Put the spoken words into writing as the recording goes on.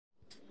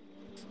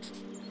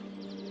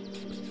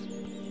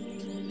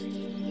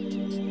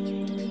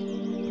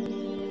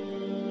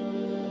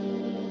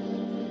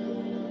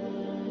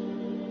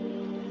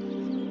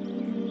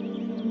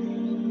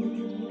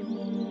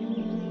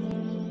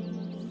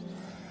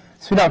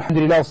بسم الله والحمد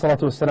لله والصلاة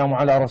والسلام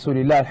على رسول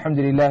الله. الحمد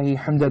لله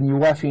حمدا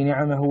يوافي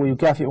نعمه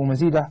ويكافئ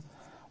مزيده،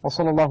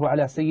 وصلى الله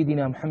على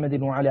سيدنا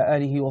محمد وعلى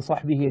آله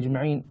وصحبه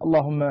أجمعين.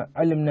 اللهم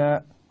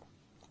علمنا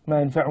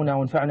ما ينفعنا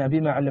وانفعنا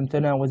بما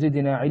علمتنا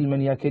وزدنا علما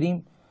يا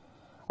كريم.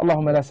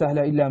 اللهم لا سهل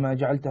إلا ما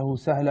جعلته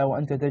سهلا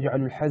وأنت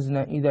تجعل الحزن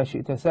إذا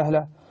شئت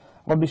سهلا.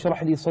 رب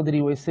اشرح لي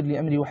صدري ويسر لي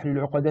أمري واحلل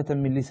عقدة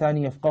من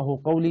لساني يفقه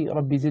قولي.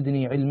 رب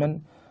زدني علما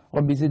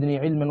رب زدني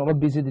علما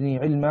رب زدني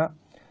علما.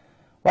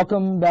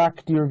 Welcome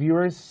back, dear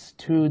viewers,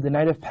 to the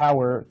Night of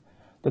Power,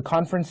 the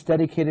conference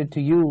dedicated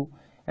to you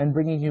and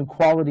bringing you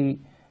quality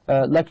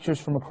lectures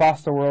from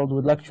across the world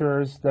with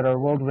lecturers that are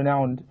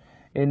world-renowned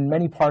in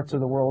many parts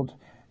of the world,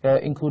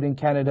 including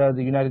Canada,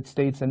 the United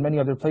States, and many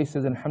other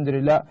places. And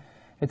alhamdulillah,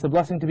 it's a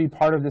blessing to be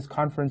part of this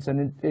conference,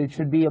 and it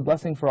should be a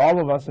blessing for all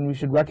of us, and we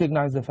should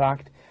recognize the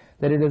fact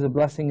that it is a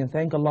blessing and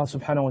thank Allah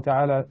subhanahu wa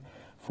ta'ala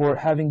for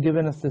having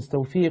given us this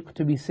tawfiq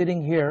to be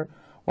sitting here.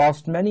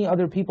 Whilst many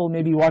other people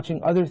may be watching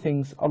other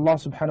things, Allah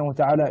subhanahu wa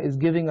ta'ala is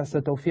giving us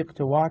the tawfiq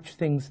to watch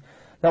things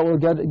that will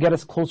get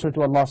us closer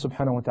to Allah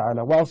subhanahu wa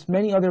ta'ala. Whilst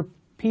many other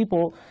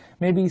people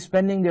may be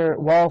spending their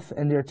wealth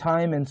and their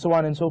time and so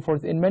on and so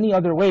forth in many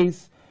other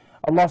ways,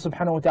 Allah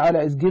subhanahu wa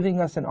ta'ala is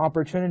giving us an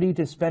opportunity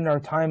to spend our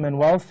time and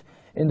wealth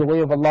in the way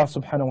of Allah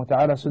subhanahu wa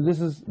ta'ala. So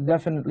this is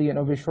definitely and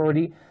of a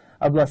surety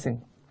a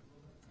blessing.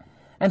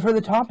 And for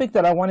the topic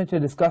that I wanted to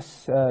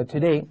discuss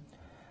today,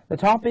 the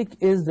topic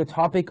is the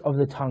topic of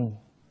the tongue.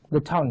 The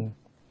tongue.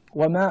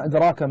 وَمَا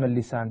أَدْرَاكَ مَا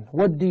اللِّسَانِ.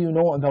 What do you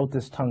know about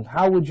this tongue?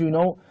 How would you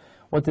know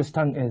what this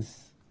tongue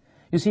is?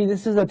 You see,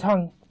 this is a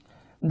tongue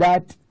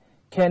that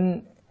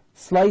can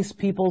slice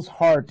people's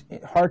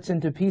hearts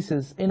into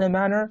pieces in a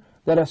manner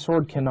that a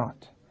sword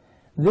cannot.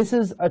 This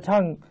is a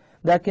tongue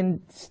that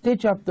can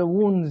stitch up the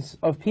wounds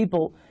of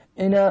people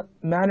in a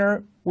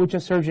manner which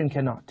a surgeon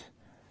cannot.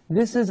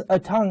 This is a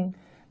tongue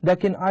that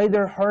can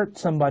either hurt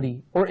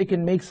somebody or it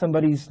can make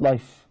somebody's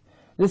life.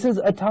 This is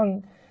a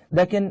tongue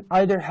that can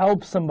either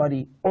help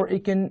somebody or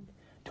it can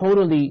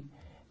totally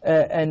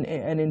and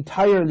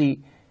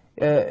entirely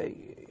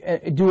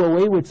do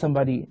away with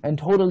somebody and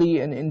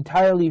totally and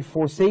entirely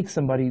forsake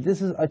somebody.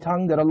 This is a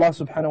tongue that Allah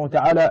subhanahu wa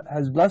ta'ala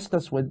has blessed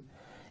us with.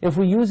 If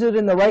we use it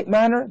in the right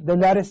manner, then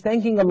that is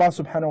thanking Allah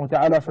subhanahu wa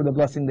ta'ala for the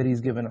blessing that He's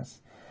given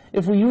us.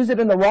 If we use it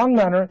in the wrong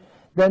manner,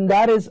 then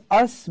that is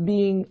us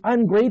being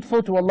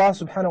ungrateful to Allah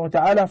subhanahu wa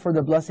ta'ala for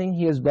the blessing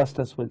He has blessed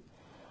us with.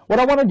 What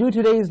I want to do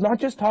today is not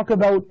just talk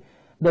about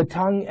the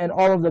tongue and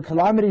all of the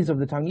calamities of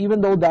the tongue,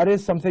 even though that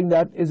is something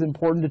that is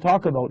important to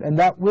talk about, and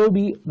that will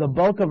be the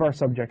bulk of our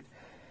subject.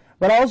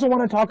 But I also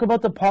want to talk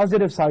about the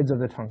positive sides of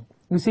the tongue.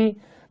 You see,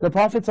 the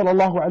Prophet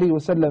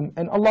ﷺ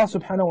and Allah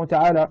subhanahu wa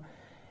ta'ala,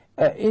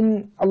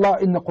 in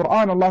the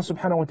Quran, Allah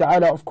subhanahu wa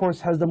ta'ala, of course,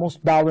 has the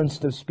most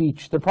balanced of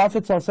speech. The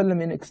Prophet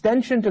ﷺ, in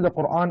extension to the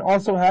Quran,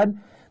 also had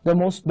the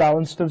most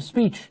balanced of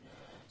speech.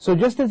 So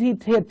just as He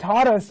had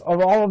taught us of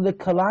all of the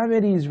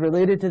calamities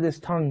related to this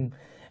tongue,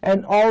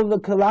 and all the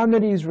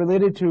calamities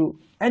related to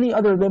any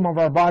other limb of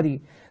our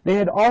body, they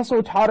had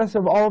also taught us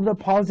of all of the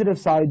positive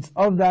sides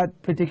of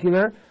that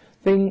particular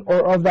thing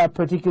or of that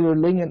particular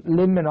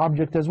limb and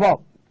object as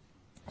well.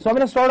 So I'm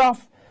going to start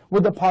off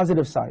with the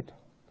positive side.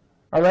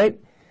 Alright?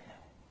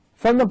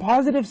 From the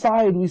positive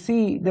side, we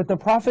see that the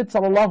Prophet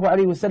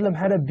ﷺ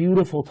had a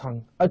beautiful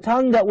tongue. A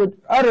tongue that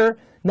would utter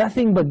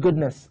nothing but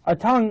goodness. A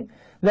tongue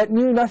that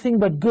knew nothing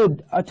but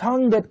good. A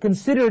tongue that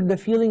considered the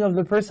feeling of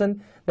the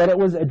person that it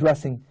was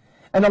addressing.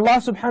 And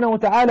Allah subhanahu wa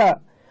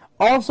ta'ala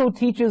also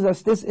teaches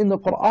us this in the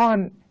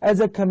Quran as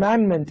a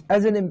commandment,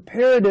 as an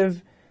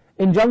imperative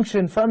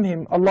injunction from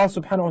Him. Allah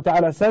subhanahu wa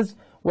ta'ala says,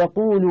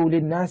 وَقُولُوا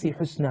لِلنَّاسِ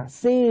حُسْنًا.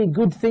 Say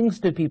good things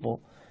to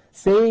people.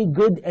 Say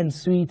good and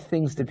sweet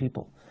things to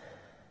people.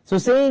 So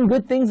saying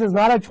good things is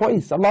not a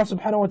choice. Allah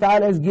subhanahu wa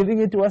ta'ala is giving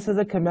it to us as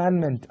a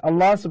commandment.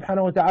 Allah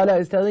subhanahu wa ta'ala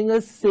is telling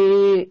us,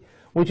 say,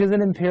 which is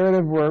an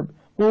imperative verb.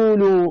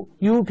 قُولُوا,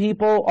 you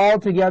people all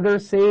together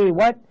say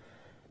what?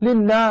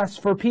 لِلنَّاسِ,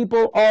 for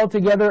people all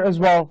together as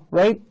well,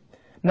 right?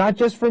 Not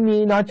just for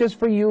me, not just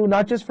for you,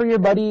 not just for your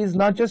buddies,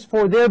 not just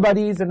for their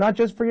buddies, and not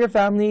just for your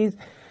families,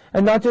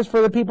 and not just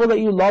for the people that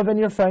you love and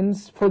your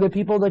friends, for the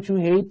people that you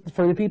hate,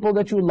 for the people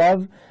that you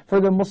love, for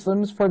the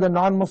Muslims, for the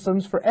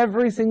non-Muslims, for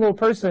every single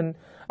person.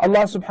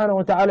 Allah subhanahu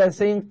wa ta'ala is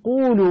saying,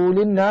 قُولُوا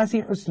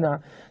لِلنَّاسِ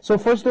حُسْنًا. So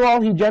first of all,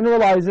 He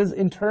generalizes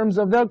in terms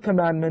of the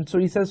commandment. So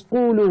He says,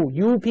 قُولُوا,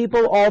 you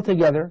people all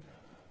together.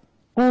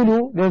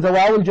 Qulu, there's a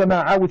waw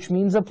al-jama'ah, which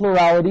means a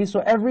plurality. So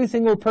every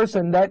single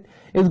person that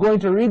is going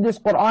to read this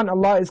Quran,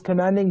 Allah is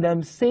commanding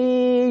them,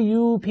 say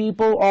you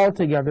people all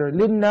together.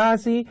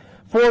 Linnasi,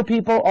 for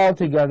people all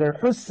together.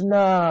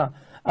 Husna,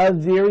 a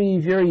very,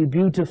 very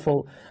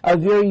beautiful, a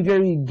very,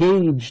 very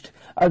gauged,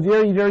 a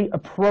very, very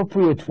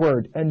appropriate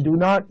word. And do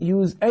not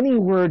use any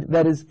word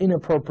that is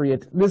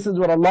inappropriate. This is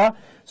what Allah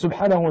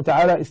subhanahu wa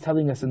ta'ala is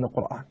telling us in the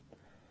Quran.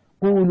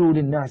 Qulu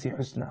linnasi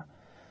husna.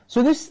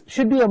 So this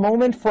should be a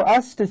moment for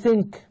us to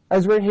think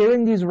as we're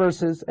hearing these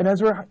verses and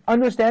as we're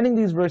understanding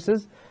these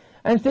verses,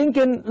 and think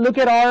and look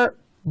at our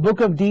book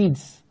of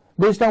deeds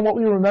based on what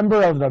we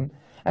remember of them,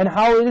 and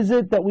how is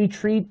it that we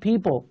treat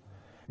people.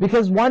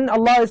 Because one,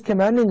 Allah is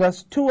commanding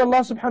us. Two,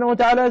 Allah subhanahu wa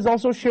ta'ala is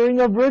also sharing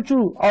a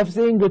virtue of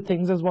saying good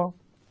things as well.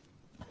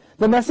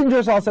 The Messenger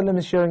ﷺ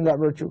is sharing that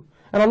virtue.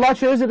 And Allah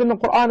shares it in the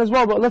Qur'an as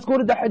well. But let's go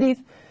to the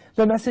hadith.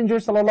 The Messenger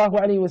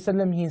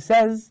ﷺ, he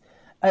says,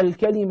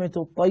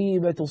 Al-kalimatu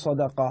tayyibatu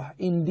sadaqah.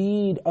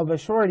 Indeed, of a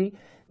surety,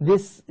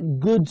 this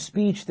good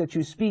speech that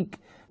you speak,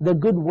 the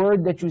good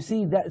word that you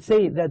say,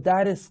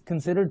 that is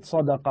considered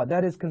sadaqah,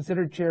 that is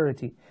considered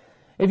charity.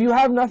 If you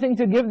have nothing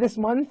to give this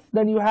month,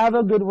 then you have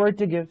a good word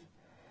to give.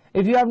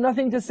 If you have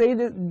nothing to say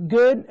that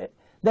good,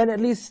 then at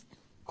least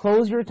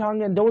close your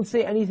tongue and don't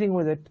say anything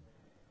with it.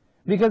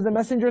 Because the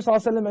Messenger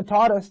ﷺ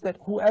taught us that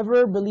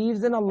whoever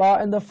believes in Allah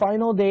and the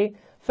final day,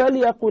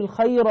 فَلْيَقُلْ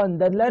خَيْرًا,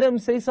 then let him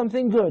say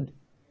something good.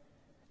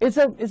 It's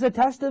a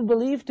test of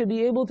belief to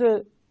be able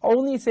to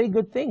only say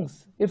good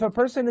things. If a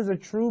person is a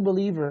true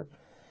believer,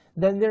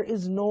 then there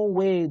is no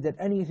way that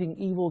anything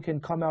evil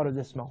can come out of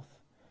this mouth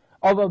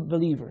of a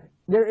believer.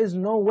 There is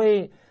no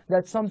way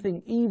that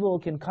something evil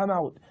can come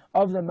out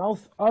of the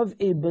mouth of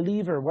a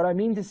believer. What I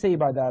mean to say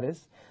by that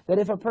is, that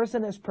if a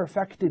person has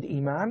perfected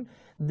Iman,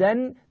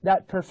 then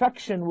that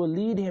perfection will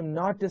lead him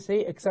not to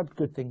say except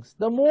good things.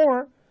 The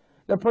more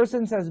the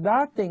person says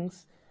bad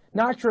things,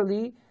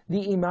 naturally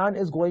the Iman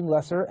is going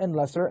lesser and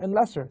lesser and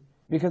lesser.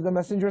 Because the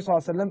Messenger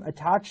ﷺ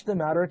attached the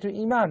matter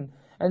to Iman.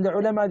 And the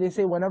ulama, they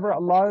say, whenever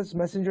Allah's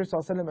Messenger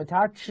ﷺ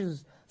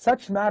attaches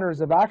such matters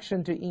of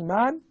action to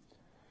Iman,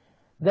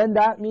 then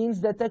that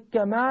means that the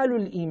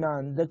kamalul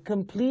Iman, the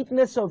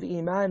completeness of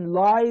Iman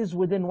lies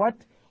within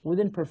what?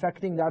 Within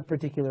perfecting that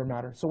particular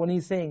matter. So when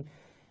he's saying,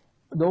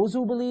 those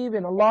who believe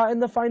in Allah in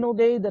the final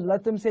day, then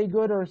let them say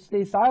good or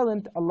stay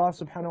silent, Allah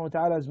subhanahu wa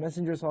ta'ala's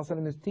Messenger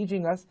ﷺ is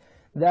teaching us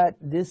that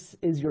this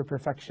is your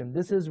perfection.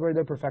 This is where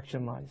the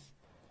perfection lies.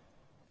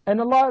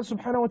 And Allah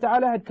subhanahu wa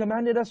ta'ala had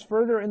commanded us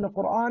further in the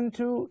Qur'an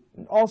to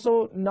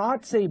also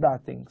not say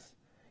bad things.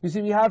 You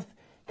see, we have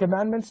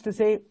commandments to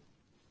say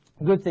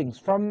good things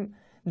from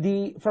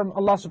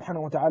Allah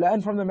subhanahu wa ta'ala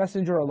and from the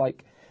Messenger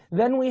alike.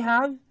 Then we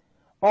have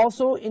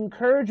also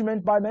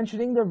encouragement by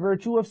mentioning the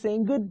virtue of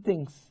saying good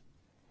things.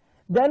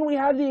 Then we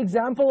have the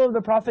example of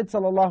the Prophet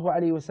sallallahu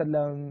alaihi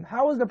wasallam.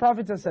 How was the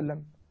Prophet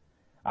sallallahu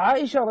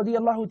Aisha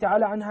radiallahu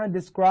ta'ala anha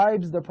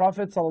describes the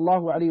Prophet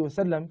sallallahu alaihi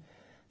wasallam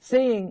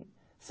saying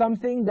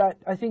something that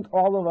I think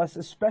all of us,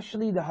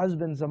 especially the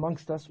husbands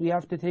amongst us, we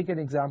have to take an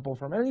example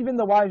from. And even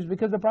the wives,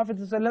 because the Prophet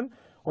ﷺ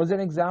was an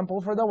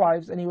example for the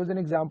wives, and he was an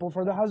example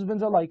for the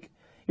husbands alike.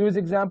 He was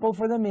an example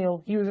for the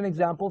male, he was an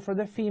example for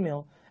the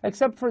female.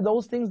 Except for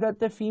those things that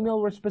the female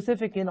were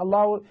specific in,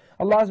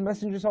 Allah's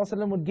Messenger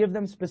ﷺ would give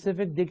them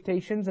specific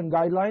dictations and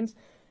guidelines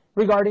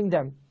regarding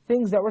them.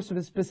 Things that were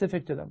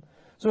specific to them.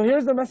 So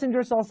here's the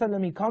Messenger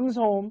ﷺ, he comes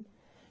home,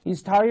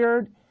 he's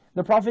tired.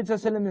 The Prophet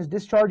ﷺ is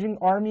discharging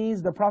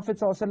armies. The Prophet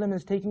ﷺ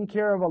is taking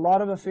care of a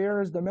lot of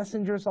affairs. The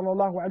Messenger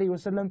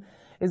ﷺ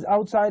is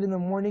outside in the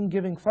morning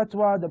giving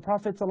fatwa. The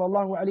Prophet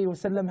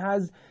ﷺ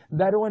has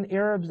Bedouin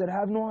Arabs that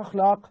have no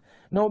akhlaq,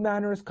 no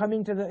manners,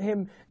 coming to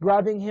him,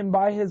 grabbing him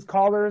by his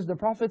collars. The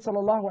Prophet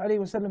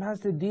ﷺ has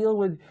to deal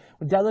with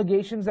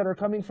delegations that are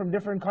coming from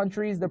different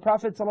countries. The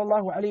Prophet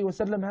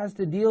ﷺ has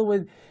to deal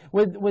with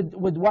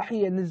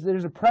wahi, and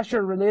there's a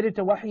pressure related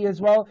to wahi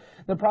as well.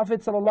 The Prophet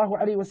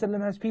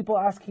ﷺ has people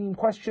asking him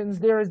questions.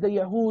 There is the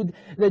Yahud,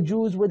 the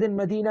Jews within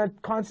Medina,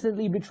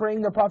 constantly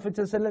betraying the Prophet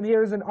ﷺ.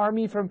 Here is an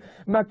army from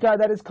Mecca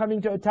that is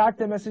coming to attack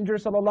the Messenger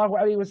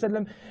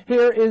ﷺ.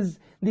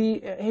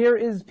 Here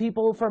is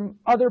people from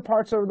other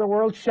parts of the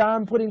world,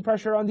 Sham, putting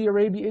pressure on the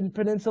Arabian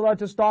Peninsula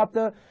to stop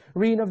the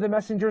reign of the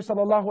Messenger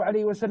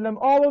ﷺ.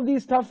 All of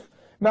these tough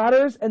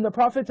matters, and the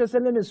Prophet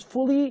ﷺ is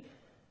fully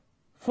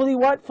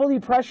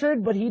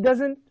pressured, but he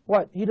doesn't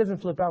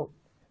flip out.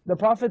 The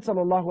Prophet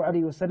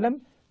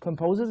ﷺ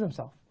composes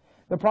himself.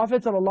 The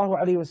Prophet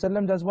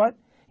ﷺ does what?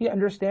 He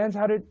understands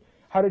how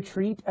to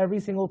treat every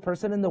single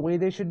person in the way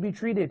they should be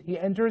treated. He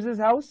enters his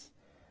house,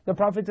 the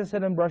Prophet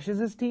ﷺ brushes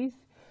his teeth,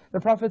 the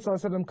Prophet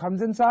ﷺ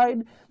comes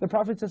inside, the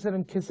Prophet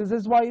ﷺ kisses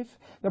his wife,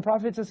 the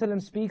Prophet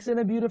ﷺ speaks in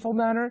a beautiful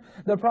manner.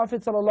 The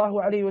Prophet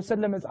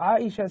ﷺ, as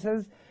Aisha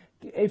says,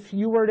 if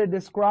you were to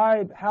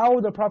describe how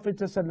the Prophet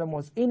ﷺ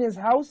was in his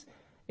house,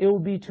 it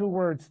would be two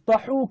words,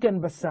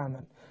 طَحُوكًا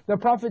بَسَّامًا. The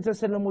Prophet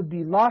ﷺ would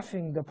be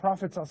laughing, the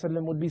Prophet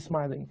ﷺ would be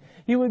smiling.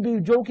 He would be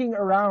joking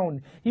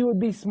around, he would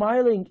be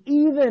smiling,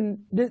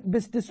 even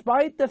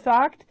despite the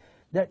fact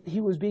that he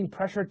was being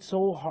pressured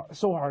so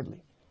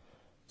hardly.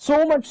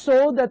 So much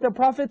so that the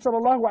Prophet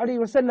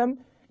ﷺ,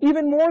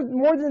 even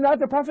more than that,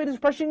 the Prophet is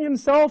pressuring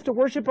himself to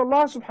worship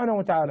Allah subhanahu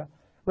wa ta'ala.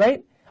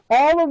 Right?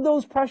 All of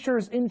those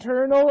pressures,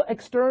 internal,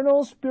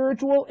 external,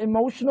 spiritual,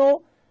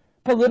 emotional,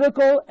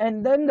 political,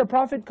 and then the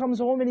Prophet comes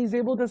home and he's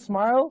able to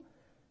smile.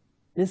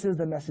 This is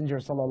the Messenger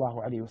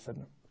sallallahu alaihi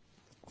wasallam.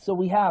 So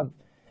we have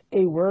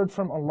a word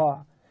from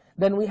Allah.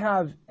 Then we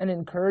have an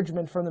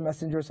encouragement from the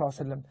Messenger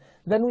sallallahu alaihi wasallam.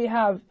 Then we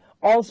have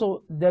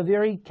also the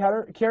very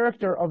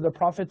character of the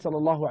Prophet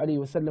sallallahu alaihi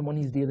wasallam when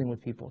he's dealing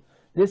with people.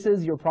 This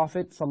is your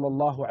Prophet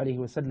sallallahu alaihi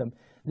wasallam.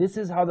 This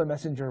is how the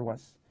Messenger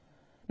was.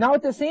 Now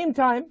at the same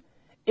time,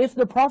 If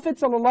the Prophet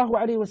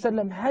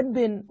ﷺ had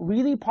been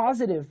really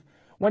positive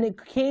when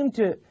it came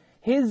to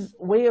his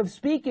way of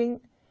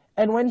speaking,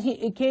 and when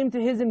it came to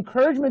his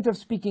encouragement of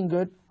speaking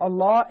good,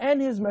 Allah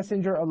and His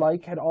Messenger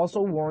alike had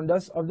also warned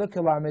us of the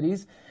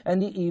calamities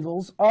and the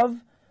evils of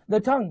the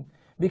tongue.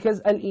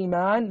 Because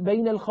al-iman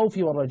bayn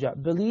al-khawfi wal-raja.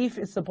 Belief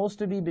is supposed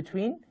to be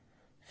between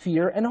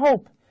fear and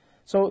hope.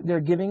 So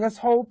they're giving us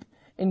hope,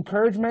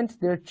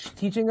 encouragement. They're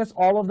teaching us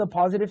all of the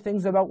positive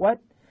things about what?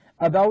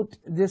 About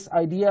this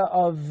idea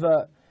of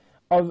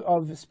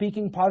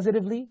speaking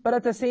positively. But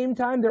at the same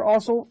time, they're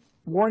also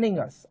warning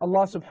us.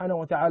 Allah subhanahu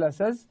wa ta'ala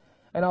says,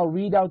 and I'll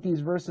read out these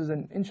verses,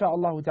 and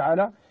insha'Allah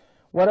ta'ala,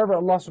 whatever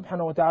Allah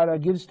subhanahu wa ta'ala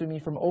gives to me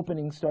from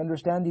openings to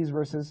understand these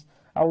verses,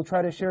 I will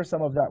try to share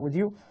some of that with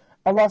you.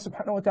 Allah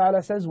subhanahu wa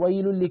ta'ala says,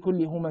 وَيْلٌ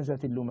لِكُلِّ هُمَزَةٍ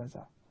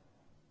لُمَزَةٍ.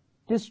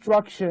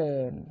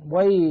 Destruction,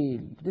 wail,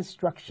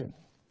 destruction.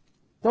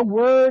 The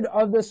word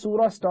of the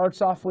surah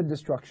starts off with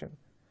destruction.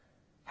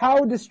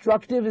 How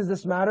destructive is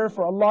this matter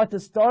for Allah to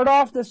start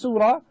off the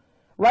surah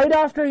right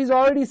after He's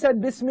already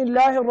said,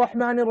 Bismillahir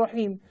Rahmanir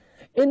Rahim.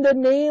 In the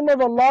name of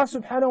Allah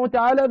subhanahu wa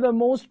ta'ala, the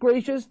most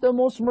gracious, the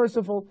most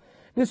merciful.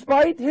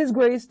 Despite His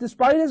grace,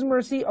 despite His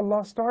mercy,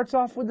 Allah starts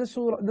off with the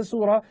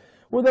surah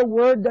with a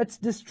word that's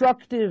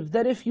destructive,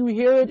 that if you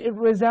hear it, it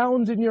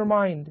resounds in your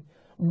mind.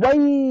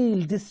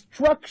 Wail,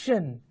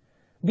 destruction.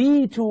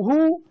 Be to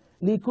who?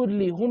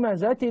 لِكُلِّ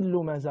هُمَزَةٍ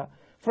لُمَزَةٍ.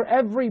 For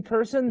every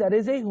person that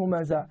is a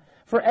humaza.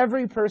 For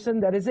every person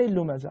that is a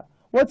lumaza.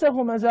 What's a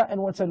humaza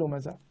and what's a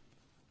lumaza?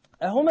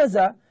 A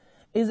humaza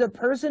is a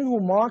person who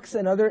mocks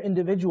another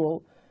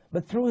individual,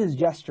 but through his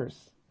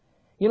gestures.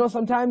 You know,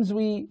 sometimes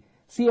we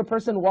see a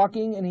person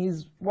walking and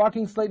he's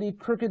walking slightly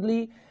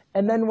crookedly,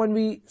 and then when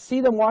we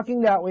see them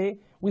walking that way,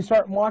 we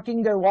start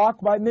mocking their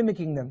walk by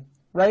mimicking them,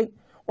 right?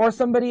 Or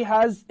somebody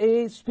has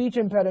a speech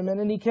impediment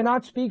and he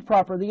cannot speak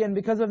properly, and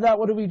because of that,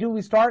 what do?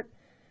 We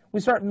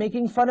start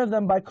making fun of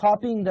them by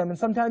copying them, and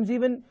sometimes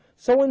even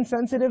so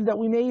insensitive that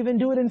we may even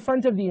do it in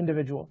front of the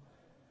individual.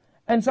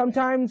 And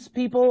sometimes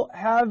people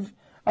have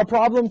a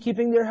problem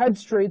keeping their head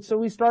straight, so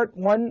we start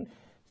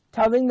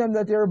telling them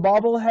that they're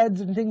bobbleheads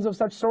and things of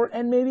such sort,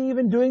 and maybe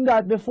even doing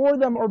that before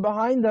them or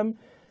behind them,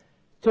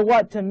 to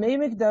what? To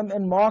mimic them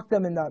and mock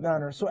them in that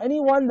manner. So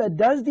anyone that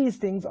does these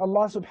things,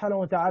 Allah subhanahu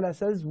wa ta'ala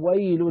says,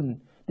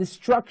 wailun,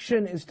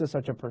 destruction is to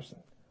such a person.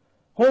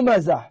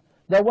 Humazah,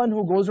 the one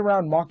who goes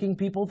around mocking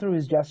people through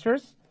his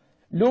gestures.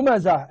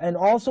 Lumazah, and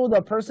also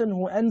the person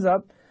who ends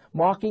up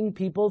mocking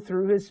people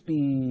through his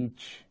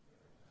speech.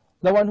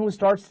 The one who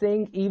starts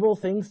saying evil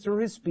things through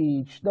his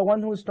speech. The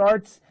one who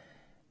starts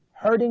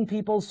hurting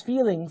people's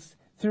feelings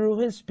through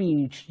his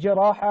speech.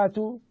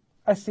 جَرَاحَاتُ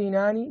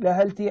السِّنَانِ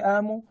لَهَا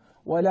الْتِئَامُ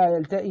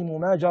وَلَا يَلْتَئِمُ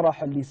مَا جَرَحَ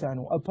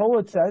اللِّسَانُ. A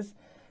poet says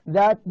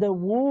that the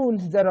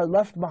wounds that are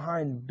left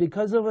behind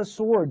because of a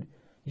sword,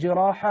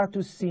 جَرَاحَاتُ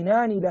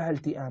السِّنَانِ لَهَا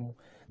الْتِئَامُ.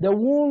 The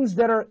wounds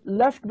that are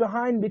left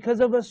behind because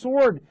of a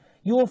sword,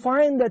 you will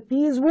find that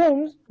these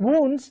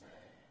wounds,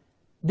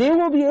 they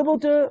will be able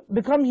to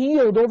become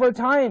healed over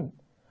time.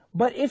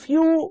 But if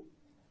you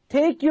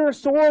take your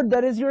sword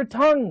that is your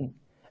tongue,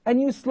 and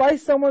you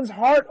slice someone's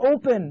heart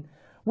open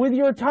with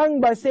your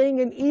tongue by saying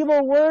an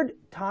evil word,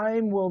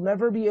 time will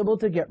never be able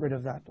to get rid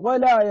of that.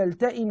 وَلَا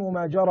يَلْتَئِمُ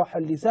مَا جَرَحَ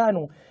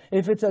اللِّسَانُ.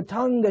 If it's a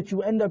tongue that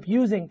you end up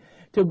using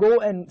to go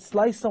and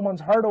slice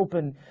someone's heart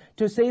open,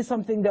 to say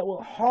something that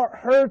will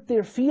hurt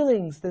their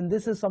feelings, then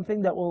this is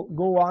something that will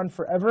go on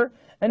forever,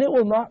 and it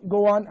will not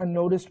go on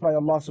unnoticed by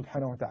Allah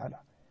subhanahu wa ta'ala.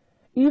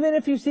 Even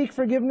if you seek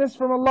forgiveness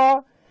from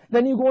Allah,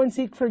 then you go and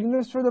seek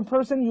forgiveness for the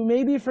person, you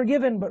may be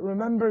forgiven, but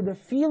remember the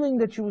feeling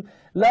that you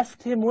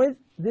left him with,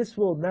 this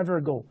will never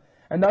go.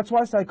 And that's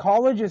why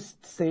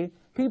psychologists say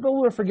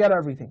people will forget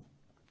everything.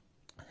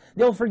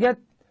 They'll forget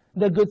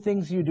the good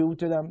things you do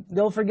to them.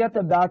 They'll forget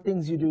the bad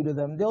things you do to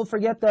them. They'll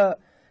forget the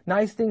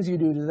nice things you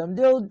do to them.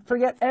 They'll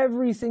forget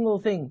every single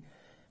thing.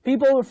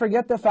 People will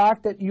forget the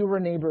fact that you were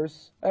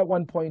neighbors at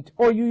one point,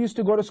 or you used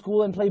to go to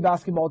school and play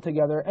basketball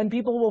together. And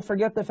people will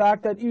forget the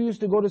fact that you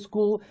used to go to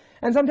school.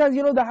 And sometimes,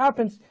 that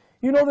happens.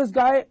 You know this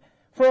guy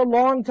for a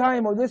long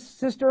time, or this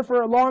sister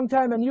for a long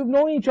time, and you've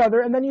known each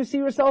other, and then you see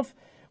yourself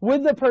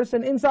with the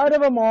person inside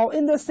of a mall,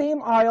 in the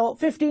same aisle,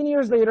 15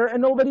 years later,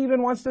 and nobody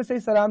even wants to say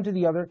salam to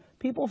the other.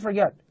 People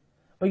forget.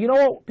 But you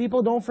know what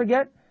people don't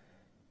forget?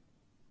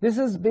 This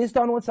is based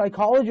on what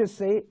psychologists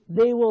say.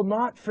 They will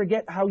not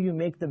forget how you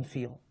make them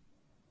feel.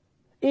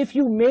 If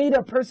you made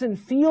a person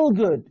feel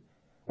good,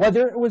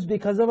 whether it was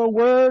because of a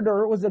word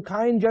or it was a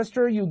kind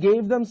gesture, you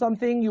gave them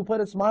something, you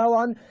put a smile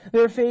on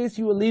their face,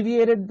 you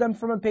alleviated them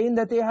from a pain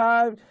that they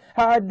had,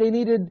 they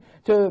needed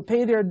to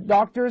pay their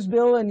doctor's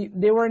bill and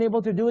they weren't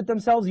able to do it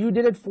themselves, you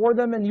did it for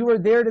them and you were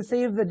there to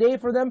save the day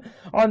for them.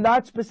 On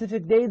that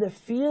specific day, the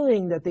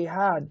feeling that they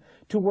had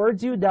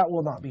towards you, that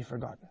will not be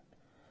forgotten.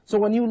 So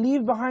when you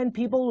leave behind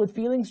people with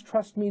feelings,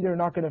 trust me, they're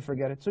not going to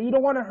forget it. So you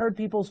don't want to hurt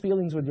people's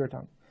feelings with your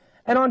tongue.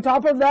 And on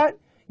top of that,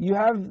 you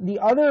have the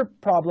other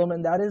problem,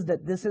 and that is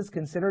that this is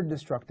considered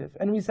destructive.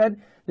 And we said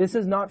this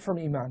is not from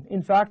Iman.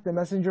 In fact, the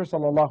Messenger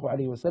sallallahu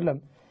alaihi wasallam,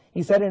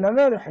 he said in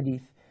another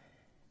hadith,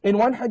 In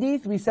one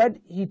hadith, we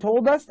said, he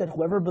told us that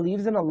whoever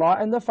believes in Allah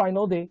and the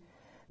final day,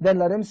 then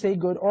let him say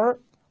good or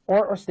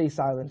stay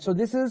silent. So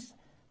this is,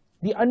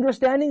 the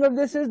understanding of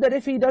this is that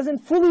if he doesn't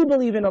fully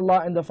believe in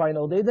Allah and the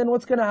final day, then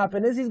what's going to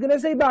happen is he's going to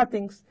say bad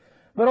things.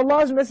 But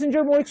Allah's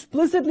Messenger more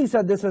explicitly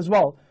said this as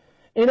well.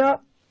 In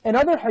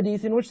another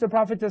hadith in which the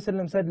Prophet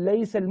ﷺ said,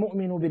 لَيْسَ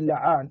الْمُؤْمِنُ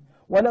بِاللَّعَانِ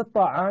وَلَا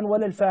الطَّعَانِ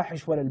وَلَا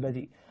الْفَاحِشِ وَلَا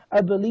الْبَذِيءِ.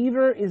 A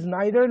believer is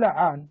neither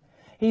la'an,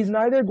 he's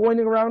neither going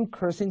around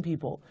cursing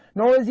people,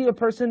 nor is he a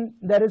person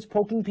that is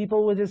poking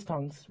people with his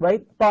tongues,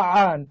 right?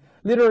 Ta'an.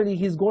 Literally,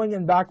 he's going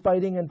and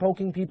backbiting and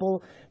poking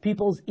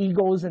people's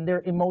egos and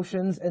their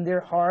emotions and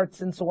their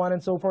hearts and so on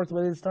and so forth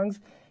with his tongues.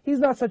 He's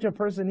not such a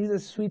person. He's a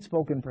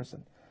sweet-spoken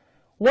person.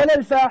 وَلَا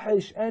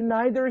الْفَاحِشِ. And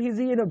neither is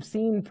he an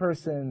obscene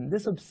person.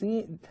 This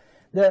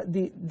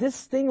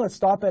thing, let's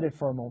stop at it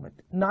for a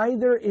moment.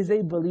 Neither is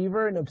a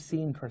believer an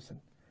obscene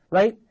person,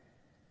 right?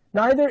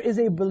 Neither is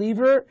a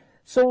believer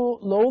so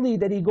lowly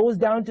that he goes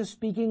down to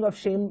speaking of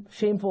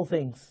shameful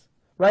things,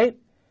 right?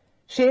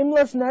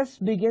 Shamelessness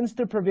begins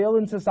to prevail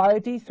in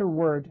society through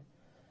word.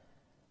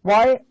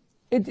 Why?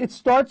 It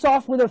starts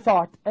off with a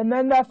thought, and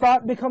then that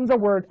thought becomes a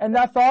word, and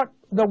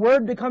the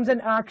word becomes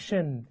an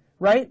action,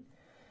 right?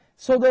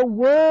 So the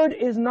word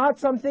is not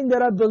something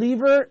that a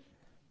believer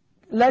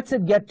lets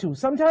it get to.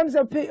 Sometimes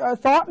a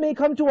thought may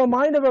come to a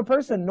mind of a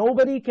person.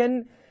 Nobody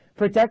can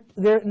protect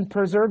and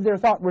preserve their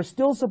thought. We're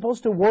still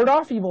supposed to ward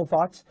off evil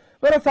thoughts,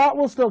 but a thought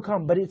will still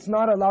come, but it's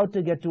not allowed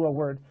to get to a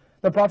word.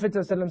 The Prophet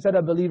ﷺ said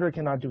a believer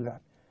cannot do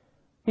that.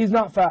 He's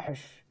not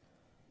fahish.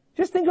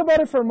 Just think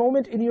about it for a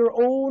moment in your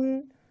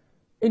own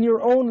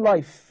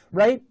life,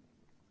 right?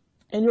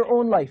 In your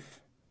own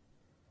life.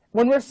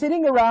 When we're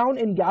sitting around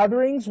in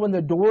gatherings, when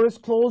the door is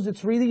closed,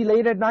 it's really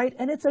late at night,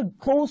 and it's a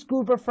close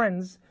group of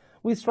friends,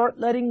 we start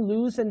letting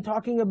loose and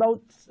talking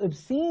about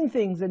obscene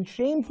things and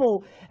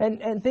shameful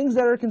and things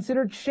that are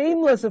considered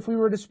shameless if we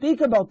were to speak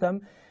about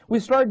them. We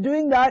start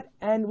doing that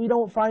and we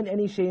don't find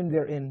any shame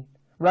therein,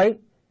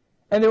 right?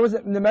 And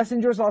the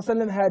Messenger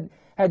ﷺ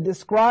had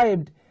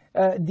described,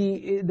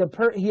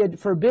 he had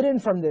forbidden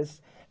from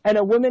this. And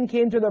a woman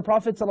came to the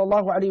Prophet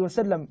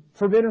ﷺ,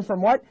 forbidden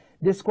from what?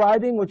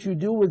 Describing what you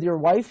do with your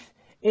wife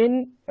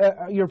in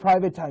your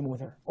private time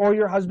with her, or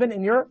your husband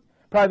in your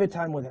private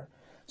time with her.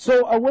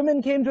 So a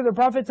woman came to the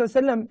Prophet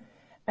ﷺ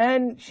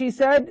and she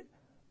said,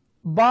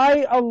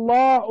 by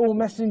Allah, O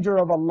Messenger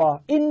of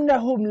Allah,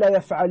 إِنَّهُمْ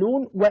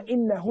لَيَفْعَلُونَ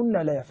وَإِنَّهُنَّ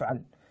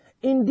لَيَفْعَلْنَ.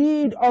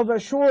 Indeed, of a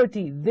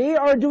surety, they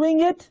are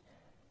doing it,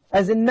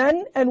 as in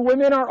men, and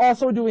women are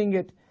also doing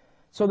it.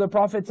 So the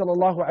Prophet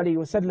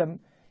ﷺ,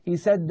 he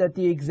said that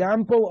the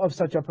example of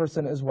such a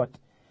person is what?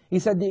 He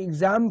said the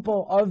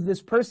example of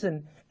this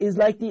person is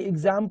like the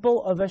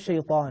example of a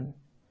shaitan.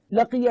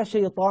 لَقِيَ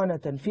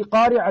شَيْطَانَةً فِي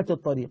قَارِعَةِ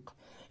الطَّرِيقِ.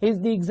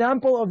 The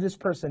example of this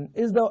person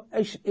is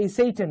a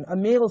Satan, a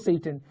male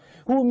Satan,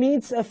 who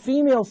meets a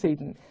female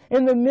Satan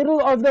in the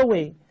middle of the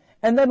way.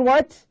 And then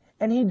what?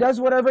 And he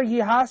does whatever he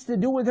has to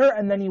do with her,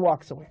 and then he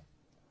walks away.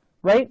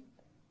 Right?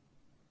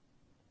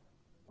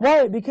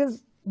 Why?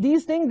 Because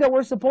these things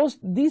are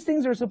supposed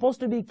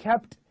to be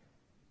kept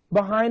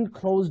behind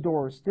closed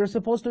doors. They're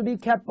supposed to be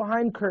kept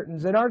behind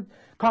curtains. And our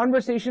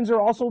conversations are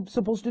also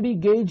supposed to be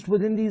gauged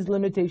within these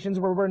limitations,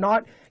 where we're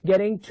not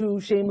getting too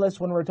shameless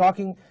when we're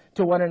talking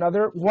to one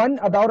another. One,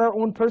 about our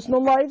own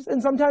personal lives,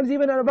 and sometimes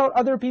even about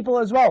other people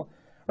as well.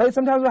 Right?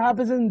 Sometimes what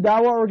happens in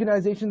dawah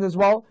organizations as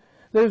well,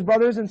 there's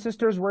brothers and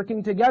sisters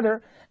working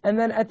together, and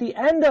then at the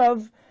end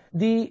of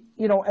the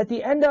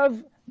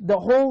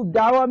whole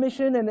dawah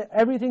mission and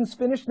everything's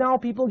finished now,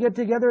 people get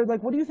together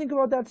like, what do you think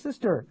about that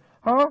sister?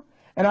 Huh?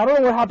 And I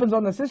don't know what happens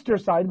on the sister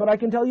side, but I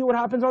can tell you what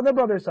happens on the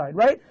brother side,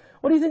 right?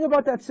 What do you think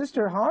about that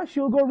sister, huh?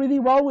 She'll go really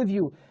well with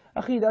you.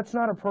 Akhi, that's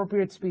not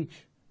appropriate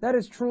speech. That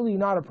is truly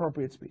not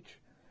appropriate speech,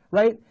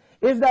 right?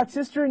 If that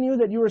sister knew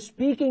that you were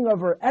speaking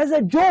of her as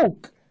a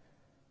joke,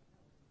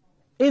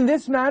 in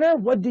this manner,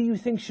 what do you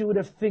think she would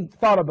have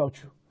thought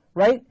about you,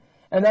 right?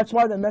 And that's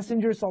why the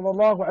Messenger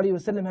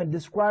ﷺ had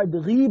described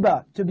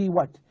ghiba to be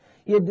what?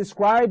 He had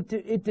described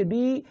it to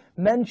be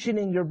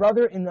mentioning your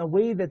brother in a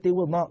way that they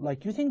will not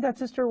like. You think that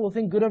sister will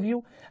think good of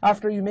you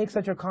after you make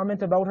such a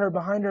comment about her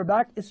behind her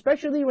back?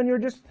 Especially when you're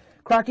just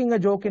cracking a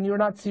joke and you're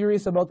not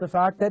serious about the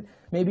fact that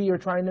maybe you're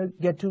trying to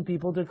get two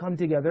people to come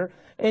together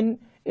in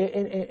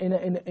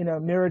a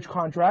marriage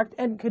contract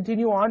and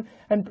continue on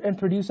and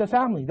produce a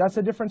family. That's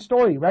a different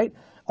story, right?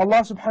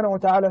 Allah subhanahu wa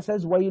ta'ala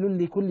says, وَيْلٌ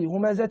لِكُلِّ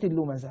هُمَزَةٍ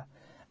لُمَزَةٍ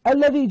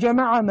الَّذِي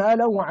جَمَعَ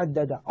مَالًا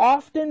وَعَدَّدَ.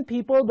 Often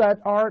people that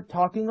are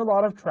talking a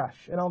lot of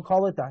trash, and I'll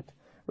call it that,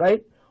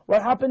 right?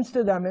 What happens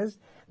to them is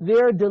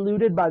they're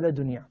deluded by the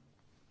dunya.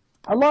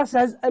 Allah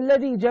says,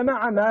 الَّذِي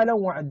جَمَعَ مَالًا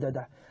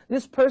وَعَدَّدَ.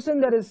 This person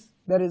that is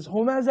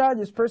humazah,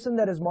 this person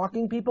that is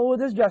mocking people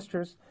with his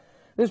gestures,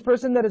 this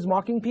person that is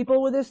mocking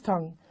people with his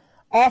tongue,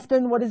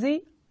 often what is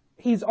he?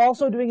 He's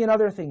also doing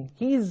another thing.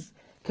 He's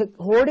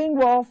hoarding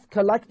wealth,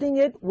 collecting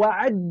it,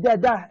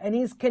 وَعَدَّدَ, and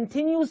he's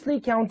continuously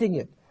counting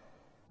it,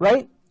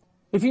 right?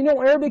 If you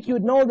know Arabic, you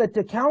would know that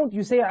to count,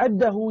 you say عَدَّهُ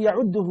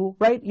يَعُدُّهُ,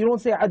 right? You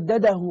don't say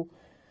عَدَّدَهُ.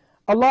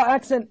 Allah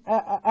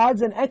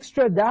adds an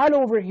extra dal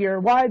over here.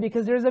 Why?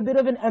 Because there's a bit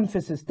of an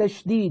emphasis,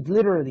 tashdid,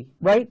 literally,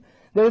 right?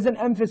 There's an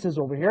emphasis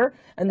over here,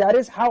 and that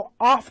is how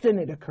often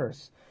it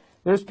occurs.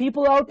 There's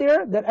people out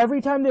there that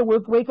every time they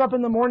wake up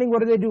in the morning, what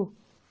do?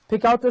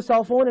 Pick out the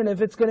cell phone, and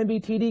if it's going to be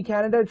TD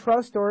Canada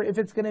Trust, or if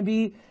it's going to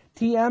be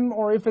TM,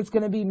 or if it's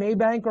going to be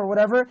Maybank or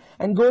whatever,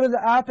 and go to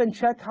the app and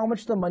check how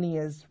much the money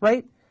is,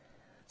 right?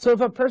 So if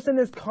a person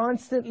is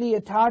constantly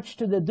attached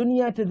to the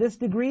dunya to this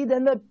degree,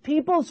 then the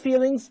people's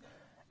feelings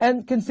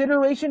and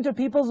consideration to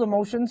people's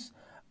emotions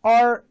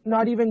are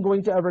not even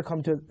going to ever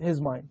come to his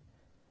mind,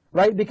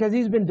 right? Because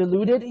he's been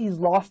deluded, he's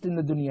lost in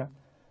the dunya.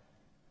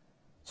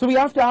 So we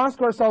have to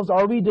ask ourselves,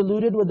 are we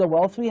deluded with the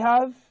wealth we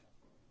have?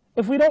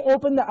 If we don't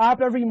open the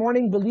app every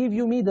morning, believe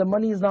you me, the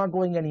money is not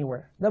going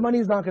anywhere. The money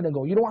is not going to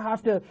go. You don't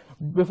have to,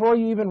 before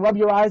you even rub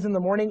your eyes in the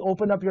morning,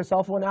 open up your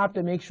cell phone app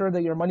to make sure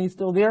that your money is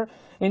still there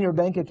in your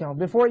bank account.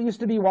 Before it used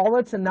to be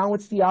wallets, and now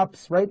it's the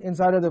apps right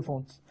inside of the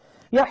phones.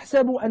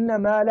 يَحْسَبُ أَنَّ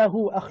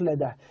مَالَهُ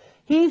أَخْلَدَهُ.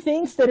 He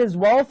thinks that his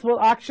wealth will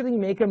actually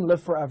make him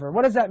live forever.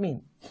 What does that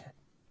mean?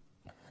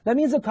 That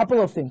means a couple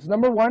of things.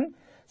 Number one,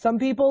 some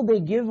people,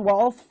 they give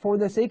wealth for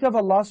the sake of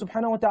Allah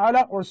subhanahu wa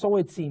ta'ala, or so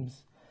it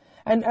seems.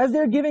 And as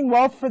they're giving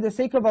wealth for the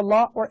sake of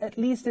Allah, or at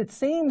least it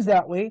seems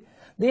that way,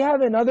 they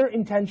have another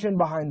intention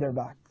behind their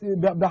back,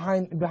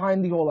 behind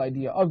the whole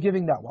idea of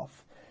giving that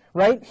wealth,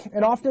 right?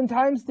 And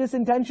oftentimes this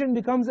intention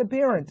becomes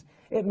apparent.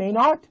 It may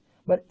not,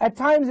 but at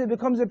times it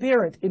becomes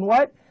apparent. In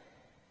what?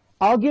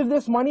 I'll give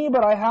this money,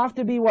 but I have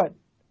to be what?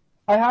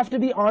 I have to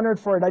be honored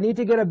for it. I need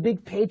to get a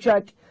big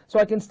paycheck so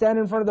I can stand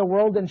in front of the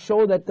world and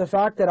show that the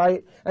fact that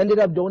I ended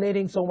up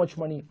donating so much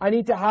money. I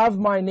need to have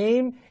my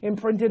name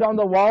imprinted on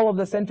the wall of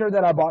the center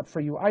that I bought for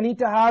you. I need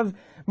to have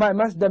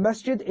the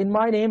masjid in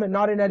my name and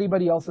not in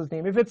anybody else's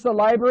name. If it's the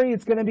library,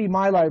 it's going to be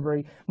my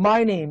library,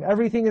 my name.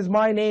 Everything is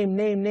my name,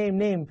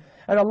 name.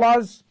 And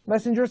Allah's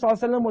Messenger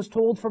ﷺ was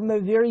told from the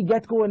very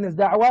get-go in his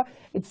da'wah,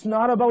 it's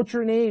not about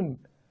your name.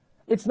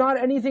 It's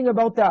not anything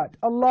about that.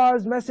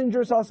 Allah's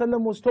Messenger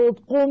ﷺ was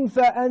told, قُمْ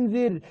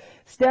فَأَنذِرْ.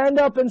 Stand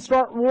up and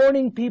start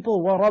warning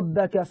people.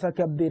 وَرَبَّكَ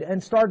فَكَبِّرْ.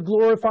 And start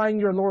glorifying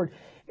your Lord.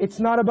 It's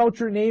not about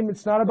your name.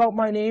 It's not about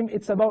my name.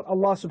 It's about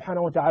Allah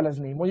subhanahu wa ta'ala's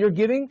name. When you're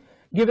giving,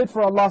 give it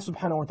for Allah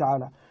subhanahu wa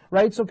ta'ala.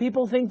 Right? So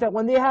people think that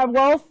when they have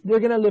wealth, they're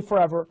going to live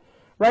forever.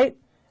 Right?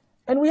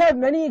 And we have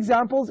many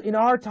examples in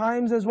our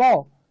times as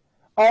well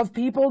of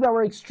people that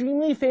were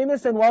extremely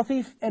famous and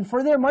wealthy, and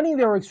for their money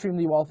they were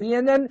extremely wealthy.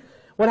 And then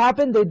what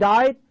happened? They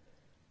died.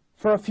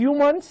 For a few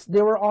months,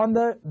 they were on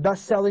the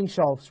best-selling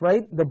shelves,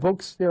 right? The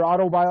books, their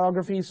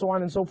autobiographies, so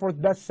on and so forth,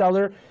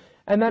 bestseller.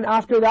 And then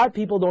after that,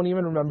 people don't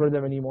even remember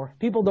them anymore.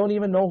 People don't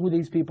even know who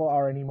these people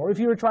are anymore. If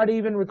you were trying to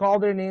even recall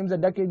their names, a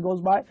decade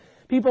goes by,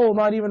 people will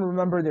not even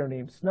remember their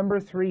names. Number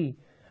three,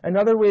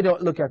 another way to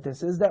look at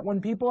this is that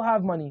when people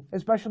have money,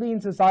 especially in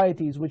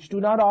societies which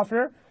do not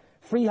offer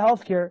free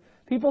healthcare,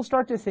 people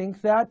start to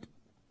think that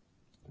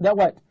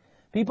what?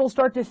 People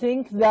start to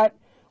think that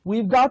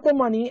we've got the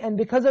money, and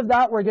because of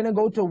that, we're going to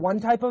go to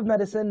one type of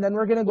medicine, then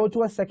we're going to go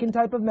to a second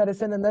type of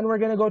medicine, and then we're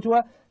going to go to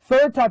a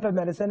third type of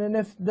medicine. And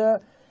if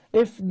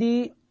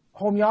the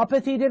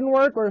homeopathy didn't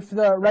work, or if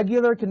the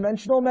regular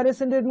conventional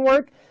medicine didn't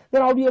work,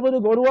 then I'll be able to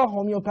go to a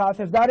homeopath.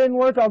 If that didn't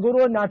work, I'll go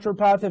to a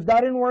naturopath. If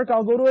that didn't work,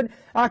 I'll go to an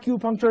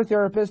acupuncture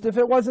therapist. If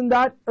it wasn't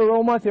that,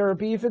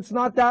 aromatherapy. If it's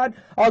not that,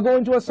 I'll go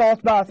into a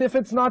salt bath. If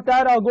it's not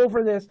that, I'll go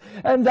for this,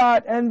 and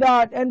that, and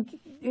that, and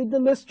the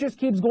list just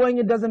keeps going,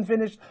 it doesn't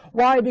finish.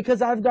 Why?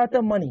 Because I've got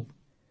the money.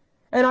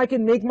 And I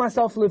can make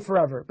myself live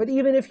forever. But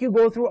even if you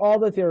go through all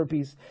the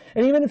therapies,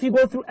 and even if you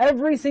go through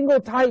every single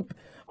type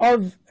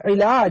of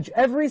ilaj,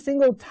 every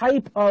single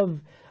type of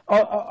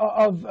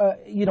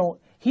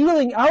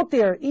healing out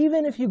there,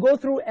 even if you go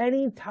through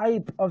any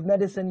type of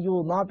medicine, you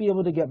will not be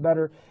able to get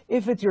better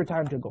if it's your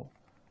time to go.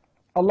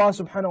 Allah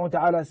subhanahu wa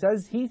ta'ala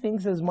says, He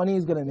thinks his money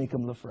is going to make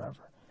him live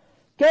forever.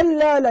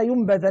 كَلَّا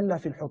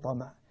لَيُنْبَذَنَّ فِي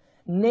الْحُطَمَةِ.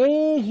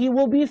 Nay, he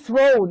will be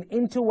thrown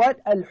into what?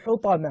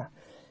 Al-Hutama.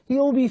 He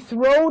will be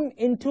thrown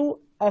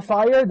into a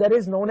fire that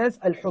is known as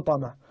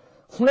Al-Hutama.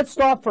 Let's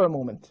stop for a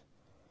moment.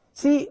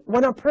 See,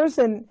 when a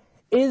person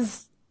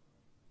is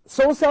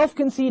so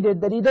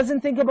self-conceited that he doesn't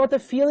think about the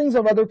feelings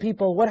of other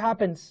people, what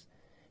happens?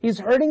 He's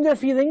hurting their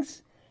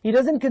feelings. He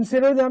doesn't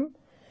consider them.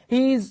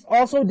 He's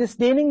also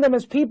disdaining them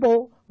as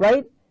people,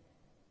 right?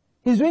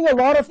 He's doing a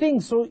lot of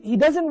things, so he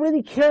doesn't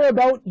really care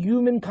about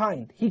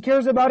humankind. He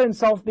cares about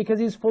himself because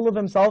he's full of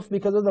himself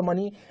because of the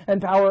money and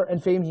power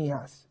and fame he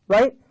has,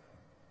 right?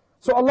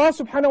 So Allah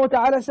subhanahu wa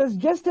ta'ala says,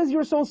 just as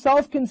you're so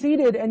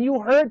self-conceited and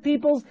you hurt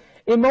people's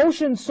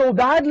emotions so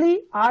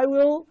badly, I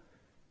will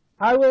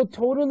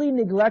totally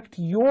neglect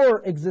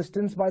your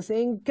existence by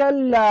saying,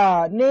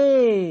 Kalla,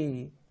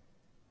 nay.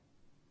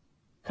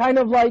 Kind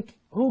of like,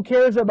 who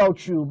cares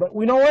about you? But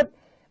you know what?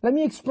 Let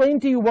me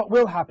explain to you what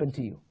will happen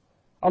to you.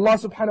 Allah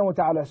subhanahu wa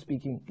ta'ala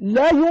speaking.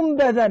 La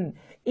yumbadan.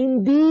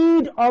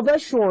 Indeed, of a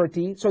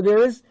surety. So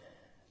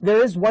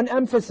there is one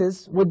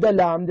emphasis with the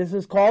lam. This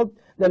is called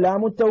the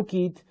lam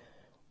al-tawqid.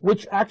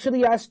 which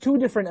actually has two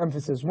different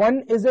emphases.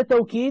 One is a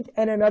tawqeed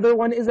and another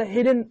one is a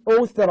hidden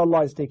oath that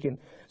Allah has taken.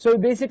 So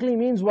it basically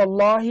means,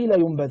 Wallahi la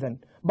yumbadhan,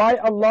 by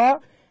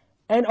Allah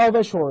and of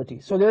a surety.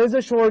 So there is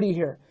a surety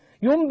here.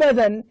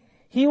 Yumbadhan,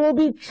 he will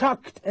be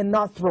chucked and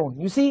not thrown.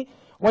 You see,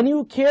 when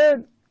you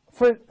care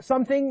for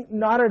something,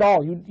 not at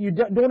all. You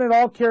don't at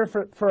all care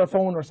for a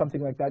phone or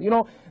something like that. You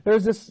know,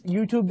 there's this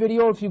YouTube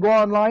video, if you go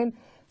online,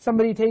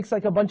 somebody takes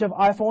like a bunch of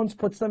iPhones,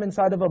 puts them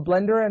inside of a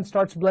blender and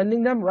starts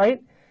blending them,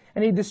 right?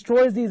 And he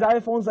destroys these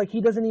iPhones like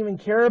he doesn't even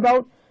care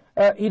about.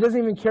 He doesn't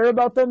even care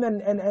about them.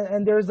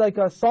 And there's like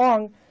a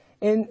song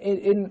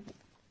in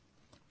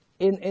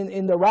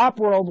the rap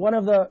world. One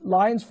of the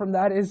lines from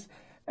that is,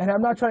 and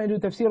I'm not trying to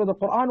do tafsir of the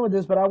Quran with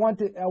this, but I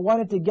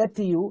wanted to get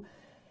to you.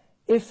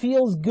 It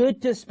feels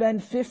good to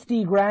spend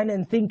 50 grand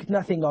and think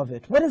nothing of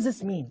it. What does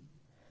this mean?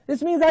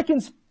 This means I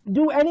can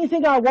do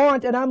anything I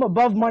want and I'm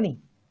above money.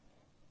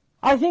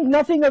 I think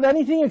nothing of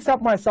anything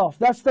except myself.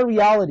 That's the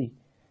reality.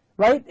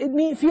 Right?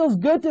 It feels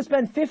good to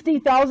spend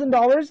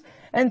 $50,000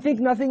 and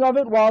think nothing of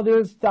it while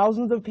there's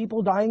thousands of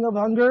people dying of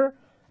hunger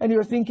and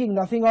you're thinking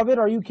nothing of it.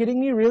 Are you kidding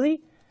me?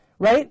 Really?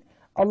 Right?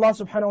 Allah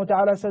subhanahu wa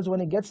ta'ala says,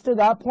 when it gets to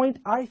that point,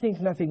 I think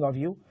nothing of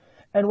you.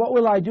 And what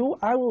will I do?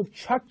 I will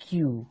chuck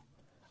you.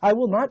 I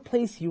will not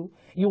place you.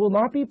 You will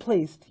not be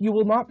placed. You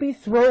will not be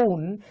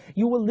thrown.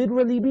 You will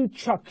literally be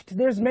chucked.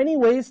 There's many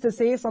ways to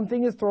say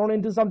something is thrown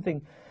into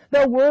something.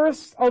 The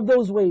worst of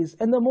those ways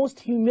and the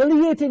most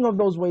humiliating of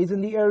those ways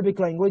in the Arabic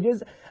language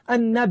is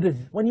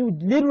an-nabdh, when you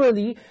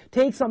literally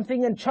take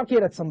something and chuck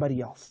it at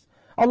somebody else.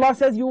 Allah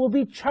says you will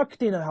be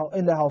chucked in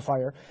the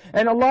hellfire.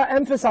 And Allah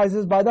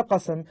emphasizes by the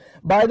qasam,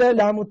 by the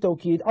lam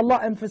al-tawqeed, Allah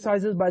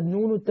emphasizes by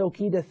noon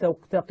al-tawqeed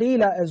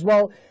al-thaqila as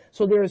well.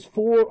 So there's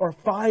 4 or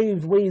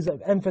 5 ways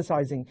of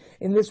emphasizing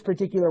in this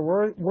particular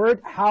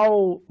word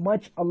how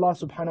much Allah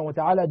subhanahu wa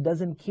ta'ala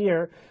doesn't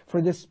care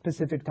for this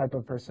specific type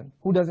of person.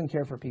 Who doesn't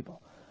care for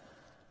people?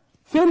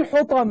 Fil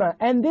hutama,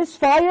 and this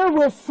fire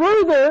will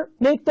further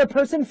make the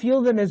person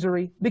feel the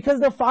misery, because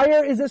the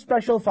fire is a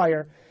special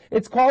fire.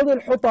 It's called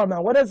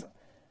al-hutama. What does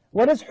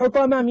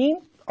hutama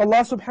mean?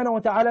 Allah subhanahu wa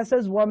ta'ala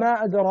says,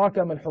 وَمَا أَدْرَاكَ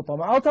مَا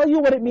الْحُطَمَةُ. I'll tell you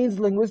what it means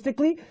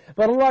linguistically,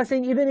 but Allah is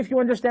saying, even if you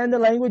understand the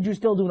language, you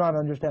still do not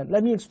understand.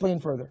 Let me explain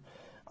further.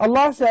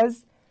 Allah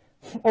says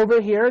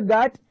over here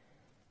that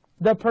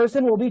the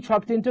person will be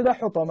chucked into the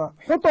hutama.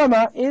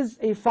 Hutama is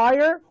a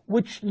fire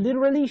which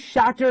literally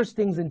shatters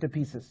things into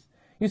pieces.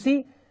 You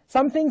see,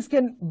 some things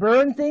can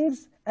burn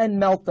things and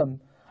melt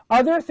them.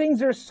 Other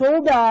things are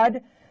so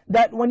bad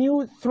that when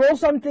you throw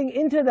something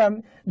into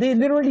them, they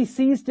literally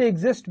cease to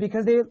exist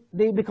because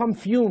they become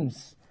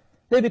fumes.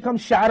 They become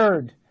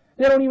shattered.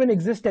 They don't even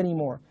exist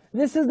anymore.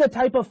 This is the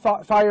type of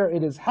fire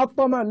it is.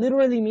 Hattama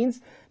literally means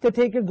to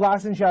take a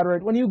glass and shatter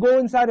it. When you go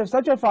inside of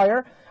such a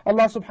fire,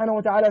 Allah subhanahu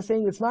wa ta'ala is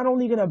saying it's not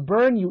only going to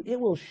burn you, it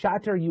will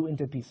shatter you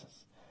into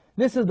pieces.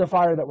 This is the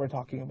fire that we're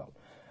talking about.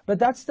 But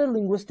that's the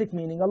linguistic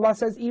meaning. Allah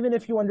says even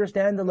if you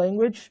understand the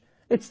language,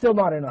 it's still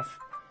not enough.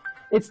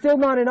 It's still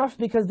not enough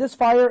because this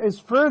fire is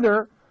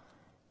further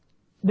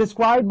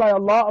described by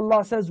Allah.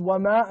 Allah says,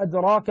 وَمَا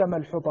أَدْرَاكَ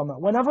مَا الْحُطَمَةُ.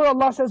 Whenever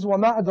Allah says,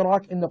 وَمَا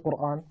أَدْرَاكَ in the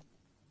Qur'an,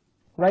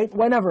 right?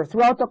 Whenever,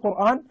 throughout the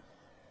Qur'an,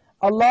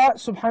 Allah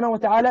subhanahu wa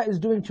ta'ala is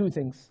doing 2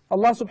 things.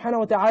 Allah subhanahu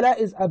wa ta'ala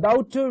is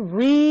about to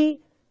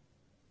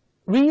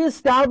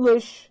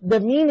re-establish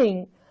the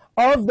meaning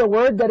of the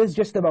word that is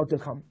just about to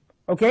come.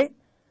 Okay?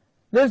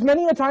 There's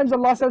many a times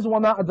Allah says,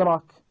 وَمَا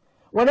أَدْرَاكَ.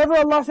 Whenever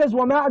Allah says,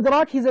 وَمَا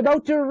أَدْرَاكَ, He's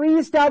about to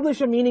re-establish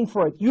a meaning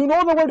for it. You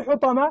know the word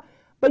hutama,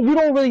 but you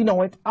don't really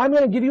know it. I'm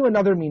going to give you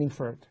another meaning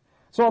for it.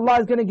 So Allah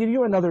is going to give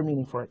you another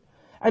meaning for it.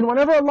 And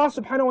whenever Allah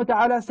subhanahu wa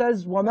ta'ala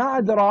says,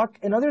 وَمَا أَدْرَاكَ,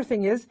 another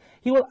thing is,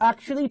 He will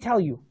actually tell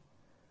you.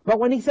 But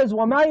when He says,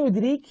 وَمَا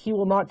يُدْرِيكَ, He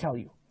will not tell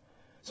you.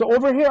 So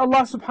over here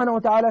Allah subhanahu wa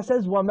ta'ala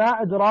says,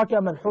 وَمَا أَدْرَاكَ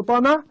مَا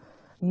الْحُطَمَةُ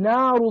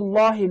نَارُ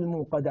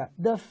اللَّهِ الْمُوقَدَةُ.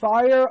 The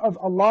fire of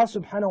Allah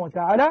subhanahu wa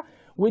ta'ala,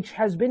 which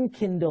has been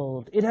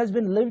kindled. It has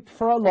been lit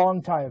for a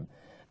long time.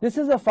 This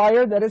is a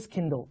fire that is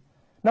kindled.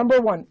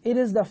 Number 1, it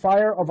is the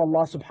fire of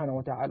Allah subhanahu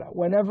wa ta'ala.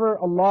 Whenever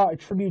Allah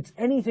attributes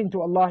anything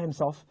to Allah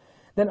Himself,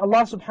 then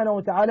Allah subhanahu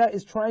wa ta'ala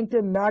is trying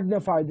to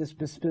magnify this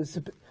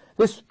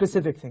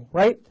specific thing,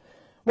 right?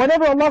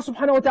 Whenever Allah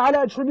subhanahu wa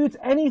ta'ala attributes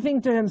anything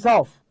to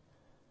Himself,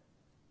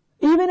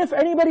 even if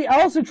anybody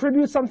else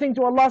attributes something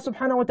to Allah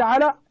subhanahu wa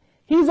ta'ala,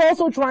 He's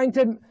also trying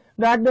to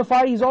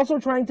magnify, He's also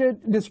trying to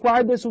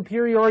describe the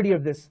superiority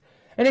of this.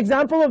 An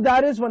example of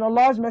that is when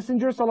Allah's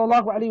Messenger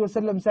sallallahu alaihi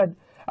wasallam said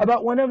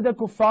about one of the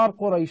kuffar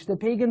Quraysh, the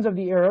pagans of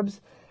the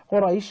Arabs,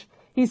 Quraysh,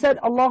 he said,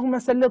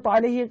 Allahumma sallit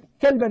alayhi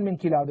kalban min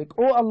kilabik.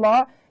 Oh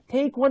Allah,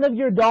 take one of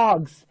your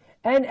dogs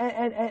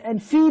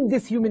and feed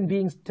this human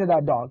being to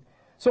that dog.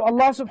 So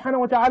Allah subhanahu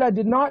wa ta'ala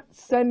did not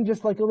send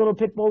just like a little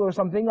pit bull or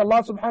something.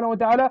 Allah subhanahu wa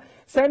ta'ala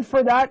sent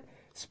for that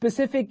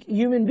specific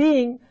human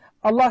being,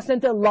 Allah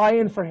sent a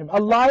lion for him. A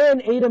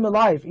lion ate him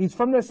alive. He's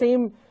from the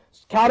same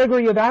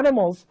category of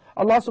animals.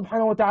 Allah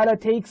subhanahu wa ta'ala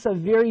takes a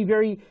very,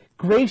 very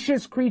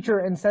gracious creature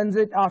and sends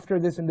it after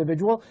this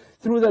individual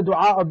through the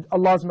dua of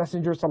Allah's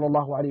Messenger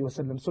sallallahu alaihi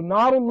wasallam. So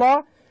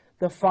Narullah,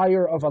 the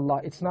fire of Allah.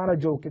 It's not a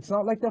joke. It's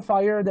not like the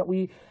fire that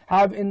we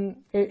have in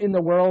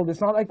the world. It's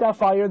not like that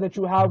fire that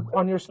you have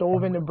on your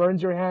stove and it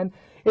burns your hand.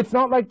 It's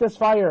not like this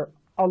fire.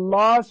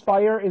 Allah's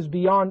fire is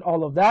beyond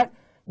all of that.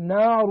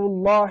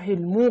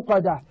 Narullahil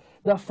muqadah.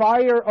 The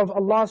fire of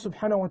Allah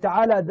subhanahu wa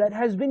ta'ala that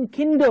has been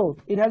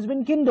kindled. It has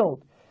been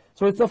kindled.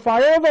 So it's the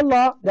fire of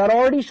Allah that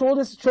already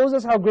shows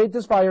us how great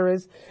this fire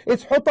is.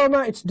 It's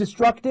hutama, it's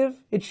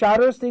destructive, it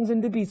shatters things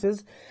into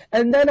pieces.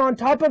 And then on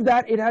top of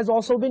that, it has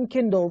also been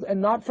kindled, and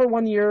not for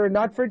 1 year,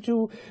 not for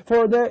 2,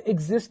 for the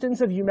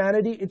existence of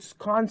humanity, it's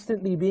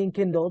constantly being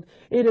kindled.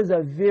 It is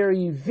a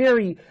very,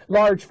 very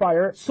large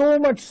fire, so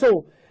much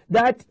so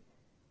that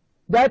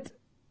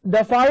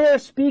the fire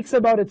speaks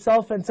about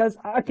itself and says,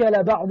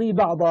 أَكَلَ بَعْضِي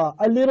بَعْضًا.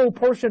 A little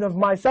portion of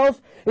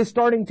myself is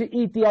starting to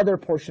eat the other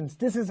portions.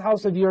 This is how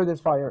severe this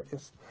fire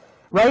is.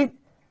 Right?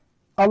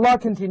 Allah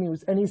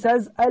continues and He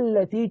says,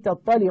 الَّتِي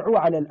تَطَّلِعُ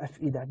عَلَى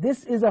الْأَفْئِدَةِ.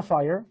 This is a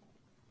fire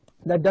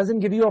that doesn't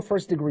give you a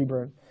 1st degree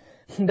burn.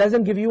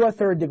 Doesn't give you a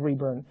 3rd degree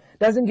burn.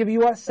 Doesn't give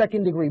you a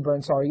 2nd degree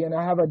burn, sorry. And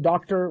I have a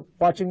doctor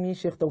watching me.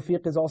 Sheikh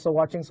Tawfiq is also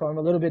watching, so I'm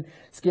a little bit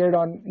scared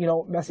on,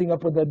 messing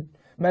up with the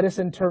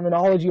medicine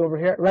terminology over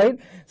here, right?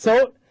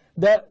 So,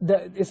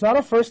 it's not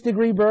a 1st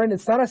degree burn,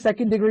 it's not a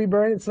 2nd degree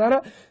burn, it's not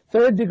a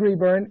 3rd degree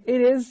burn.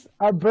 It is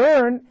a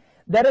burn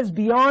that is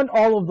beyond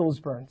all of those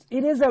burns.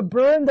 It is a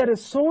burn that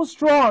is so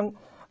strong.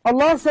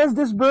 Allah says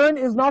this burn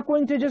is not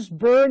going to just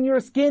burn your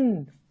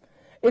skin.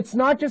 It's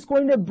not just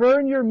going to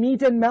burn your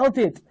meat and melt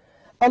it.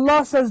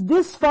 Allah says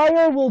this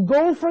fire will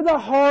go for the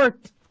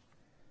heart.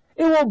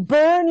 It will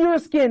burn your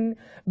skin,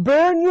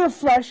 burn your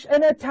flesh,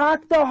 and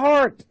attack the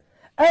heart.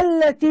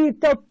 التي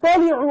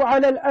تطلع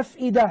على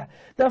الأفئدة.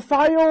 The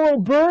fire will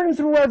burn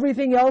through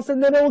everything else,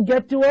 and then it will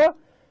get to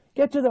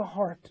the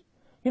heart.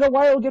 You know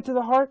why it will get to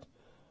the heart?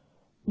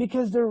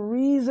 Because the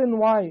reason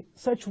why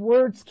such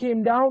words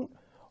came down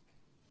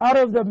out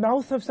of the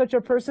mouth of such a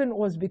person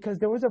was because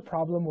there was a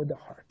problem with the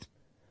heart.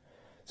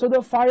 So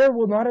the fire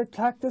will not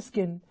attack the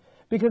skin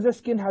because the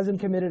skin hasn't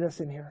committed a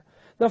sin here.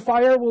 The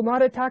fire will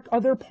not attack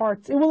other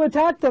parts. It will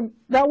attack them.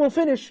 That will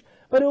finish.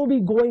 But it will be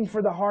going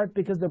for the heart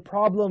because the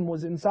problem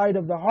was inside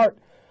of the heart.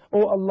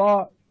 Oh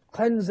Allah,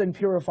 cleanse and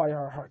purify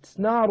our hearts.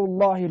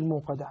 Narullahi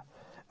al-muqadah.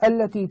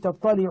 التي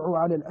تطلع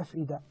على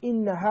الأفئدة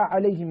إنها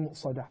عليهم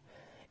مؤصدة.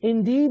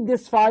 Indeed,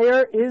 this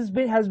fire has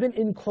been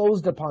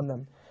enclosed upon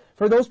them.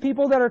 For those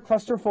people that are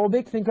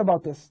claustrophobic, think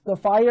about this. The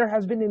fire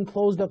has been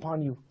enclosed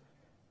upon you.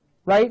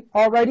 Right?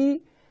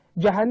 Already,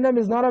 Jahannam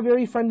is not a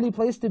very friendly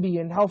place to be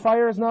in.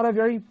 Hellfire is not a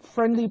very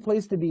friendly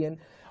place to be in.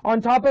 On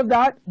top of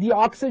that, the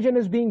oxygen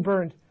is being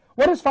burned.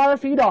 What does fire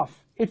feed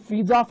off? It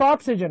feeds off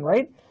oxygen,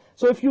 right?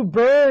 So if you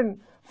burn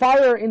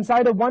fire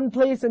inside of one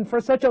place and for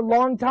such a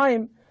long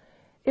time,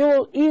 it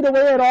will eat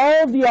away at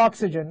all of the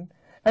oxygen.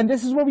 And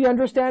this is what we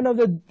understand of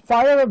the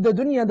fire of the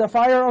dunya. The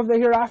fire of the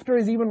hereafter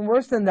is even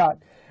worse than that,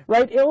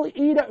 right? It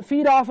will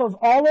feed off of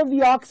all of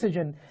the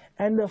oxygen,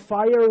 and the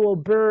fire will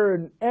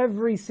burn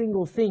every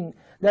single thing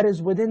that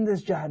is within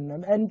this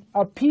Jahannam. And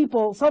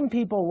some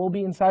people will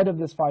be inside of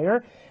this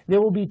fire. They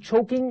will be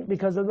choking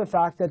because of the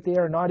fact that they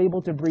are not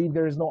able to breathe.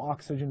 There is no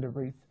oxygen to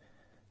breathe.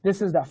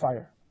 This is that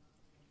fire.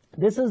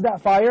 This is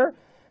that fire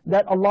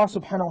that Allah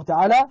subhanahu wa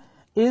ta'ala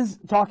is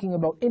talking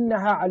about.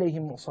 إِنَّهَا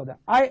عَلَيْهِمْ مُؤْصَدَةٌ.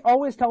 I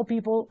always tell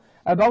people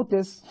about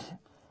this.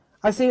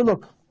 I say,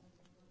 look,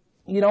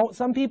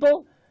 some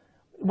people,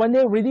 when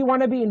they really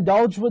want to be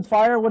indulged with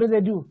fire, what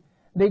do?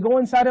 They go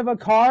inside of a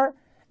car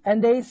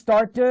and they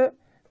start to,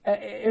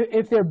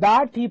 if they're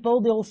bad people,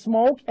 they'll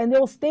smoke and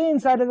they'll stay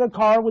inside of the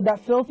car with that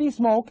filthy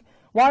smoke.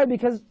 Why?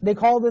 Because they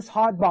call this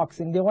hot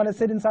boxing. They want to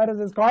sit inside of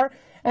this car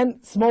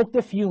and smoke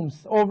the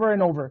fumes over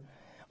and over.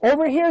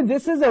 Over here,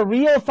 this is a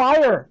real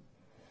fire.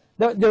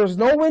 There's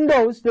no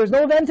windows, there's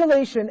no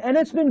ventilation, and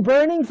it's been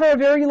burning for a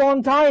very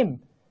long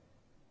time.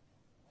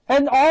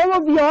 And all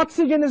of the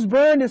oxygen is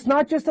burned. It's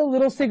not just a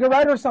little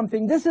cigarette or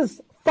something. This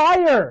is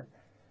fire.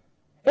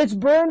 It's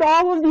burned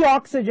all of the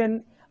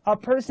oxygen. A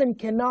person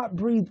cannot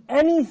breathe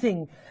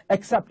anything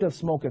except of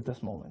smoke at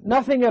this moment.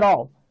 Nothing at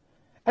all.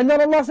 And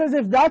then Allah says,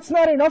 if that's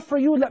not enough for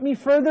you, let me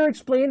further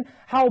explain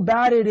how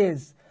bad it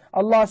is.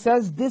 Allah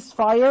says, this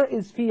fire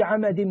is fi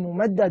amadin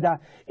mumaddada.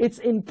 It's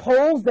in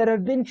poles that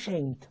have been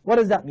chained. What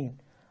does that mean?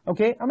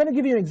 Okay, I'm going to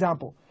give you an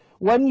example.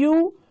 When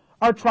you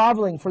are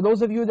traveling, for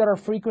those of you that are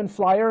frequent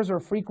flyers or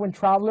frequent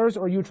travelers,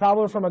 or you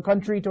travel from a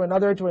country to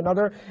another,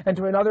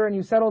 and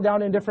you settle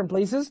down in different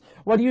places,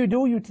 what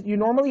do? You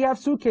normally have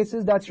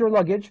suitcases, that's your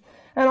luggage,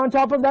 and on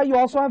top of that you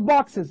also have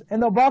boxes.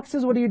 And the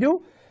boxes, what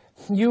do?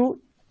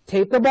 You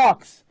tape the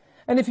box.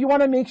 And if you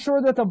want to make sure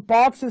that the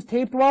box is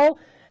taped well,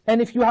 and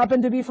if you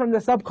happen to be from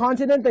the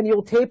subcontinent, then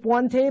you'll tape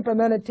one tape, and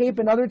then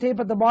another tape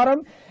at the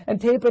bottom,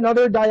 and tape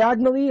another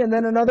diagonally, and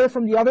then another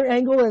from the other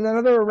angle, and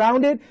another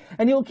around it,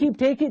 and you'll keep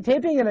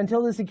taping it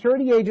until the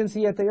security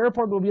agency at the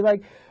airport will be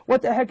like,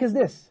 what the heck is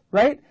this,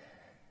 right?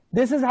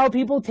 This is how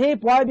people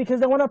tape. Why? Because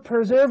they want to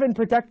preserve and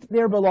protect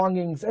their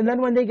belongings. And then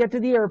when they get to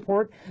the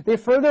airport, they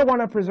further want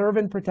to preserve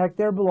and protect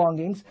their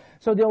belongings.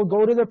 So they'll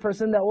go to the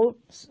person that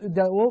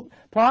will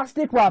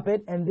plastic wrap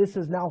it, and this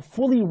is now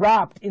fully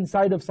wrapped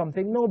inside of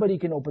something. Nobody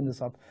can open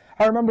this up.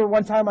 I remember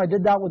one time I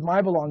did that with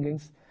my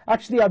belongings.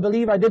 Actually, I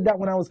believe I did that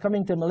when I was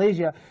coming to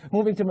Malaysia,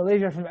 moving to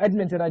Malaysia from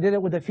Edmonton. I did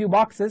it with a few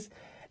boxes.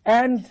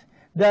 And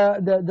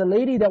the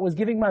lady that was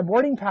giving my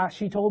boarding pass,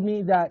 she told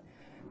me that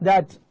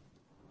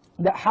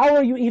how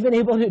are you even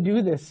able to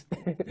do this?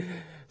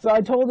 So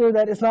I told her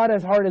that it's not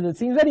as hard as it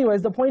seems.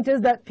 Anyways, the point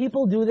is that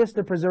people do this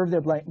to preserve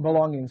their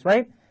belongings,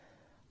 right?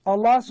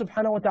 Allah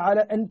subhanahu wa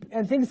ta'ala,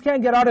 and things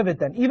can't get out of it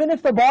then. Even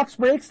if the box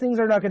breaks, things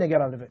are not going to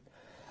get out of it.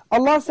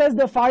 Allah says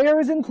the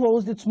fire is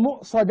enclosed, it's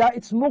mu'sada,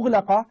 it's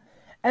mughlaqa,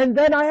 and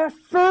then I have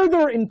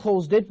further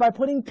enclosed it by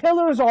putting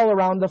pillars all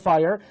around the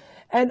fire.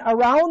 And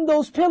around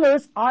those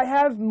pillars, I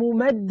have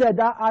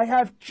mumaddada, I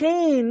have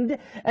chained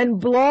and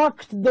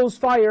blocked those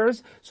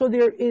fires, so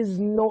there is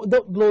no,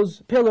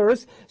 those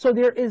pillars, so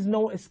there is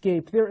no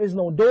escape. There is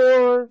no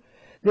door,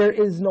 there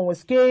is no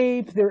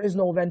escape, there is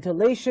no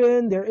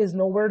ventilation, there is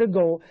nowhere to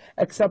go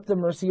except the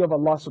mercy of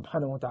Allah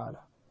subhanahu wa ta'ala.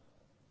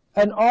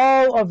 And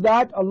all of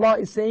that, Allah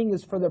is saying,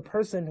 is for the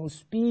person who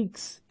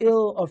speaks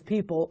ill of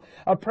people,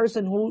 a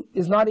person who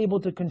is not able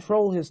to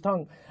control his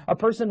tongue, a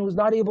person who is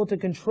not able to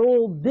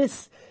control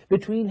this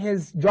between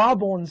his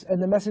jawbones.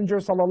 And the Messenger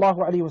sallallahu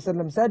alaihi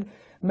wasallam said,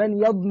 "Man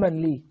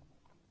yadman li,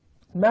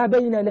 ma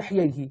bayna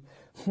lihyayhi,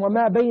 wa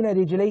ma bayna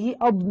rijlayhi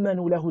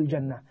admanu lahu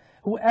al-jannah."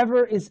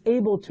 Whoever is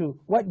able to,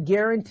 what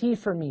guarantee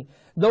for me?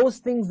 Those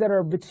things that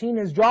are between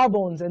his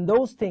jawbones and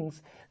those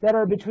things that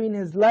are between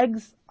his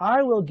legs,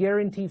 I will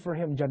guarantee for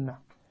him Jannah.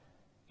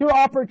 Your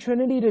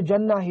opportunity to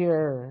Jannah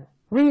here.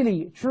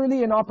 Really,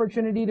 truly an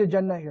opportunity to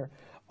Jannah here.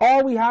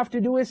 All we have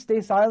to do is stay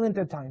silent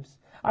at times.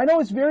 I know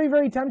it's very,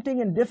 very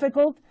tempting and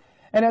difficult.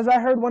 And as I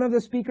heard one of the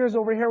speakers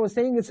over here was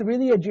saying, it's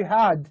really a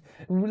jihad.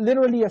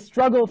 Literally a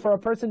struggle for a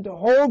person to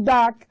hold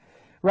back,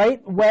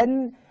 right?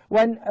 When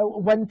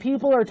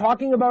people are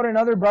talking about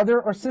another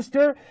brother or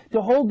sister,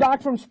 to hold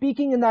back from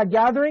speaking in that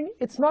gathering,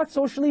 it's not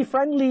socially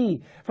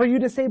friendly for you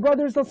to say,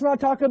 brothers, let's not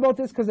talk about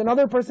this, because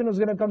another person is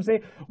going to come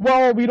say,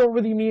 well, we don't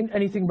really mean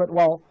anything but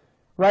well,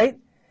 right?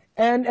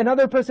 And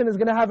another person is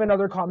going to have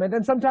another comment.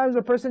 And sometimes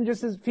a person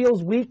just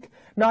feels weak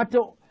not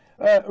to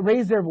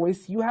raise their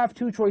voice. You have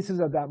two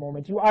choices at that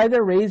moment. You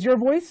either raise your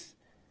voice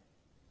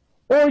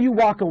or you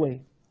walk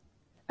away.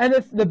 And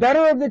if the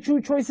better of the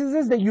two choices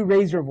is that you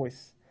raise your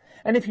voice.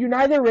 And if you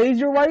neither raise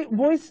your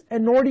voice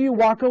and nor do you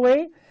walk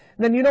away,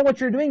 then you know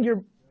what you're doing.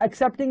 You're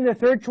accepting the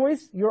third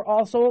choice. You're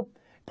also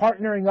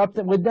partnering up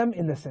with them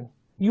in the sin.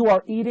 You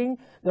are eating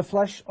the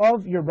flesh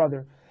of your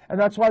brother. And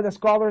that's why the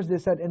scholars, they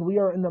said, and we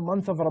are in the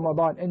month of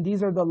Ramadan, and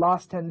these are the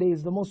last 10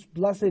 days, the most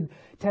blessed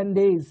 10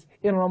 days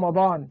in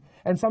Ramadan.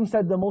 And some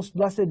said the most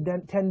blessed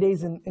 10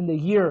 days in the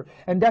year.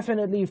 And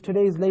definitely if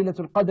today is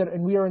Laylatul Qadr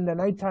and we are in the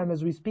nighttime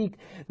as we speak,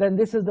 then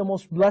this is the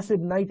most blessed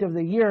night of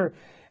the year.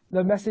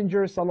 The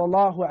Messenger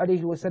sallallahu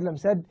alaihi wasallam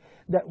said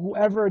that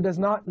whoever does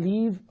not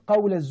leave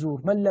قول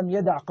الزور, من لم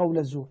يدع قول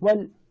الزور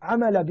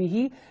والعمل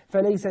به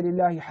فليس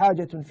لله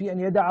حاجة في أن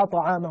يدع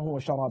طعامه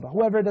وشرابه.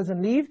 Whoever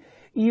doesn't leave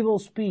evil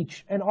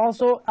speech and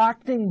also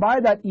acting by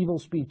that evil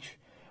speech,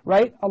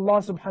 right?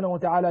 Allah subhanahu wa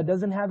ta'ala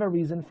doesn't have a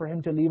reason for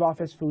him to leave off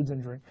his food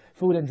and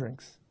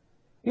drinks.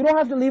 You don't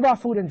have to leave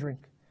off food and drink,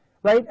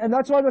 right? And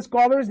that's why the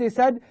scholars, they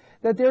said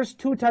that there's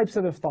two types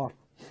of iftar.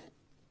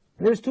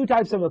 There's two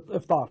types of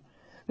iftar.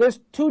 There's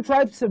two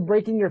types of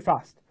breaking your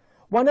fast.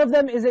 One of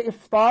them is a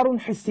iftarun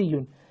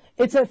hissiyun.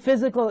 It's a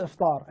physical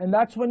iftar. And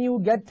that's when you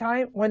get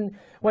time, when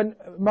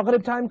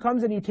Maghrib time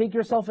comes and you take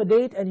yourself a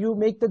date and you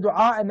make the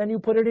dua and then you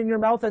put it in your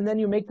mouth and then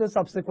you make the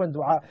subsequent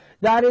dua.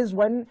 That is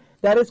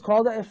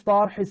called an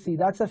iftar hissi.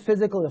 That's a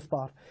physical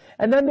iftar.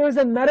 And then there's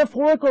a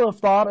metaphorical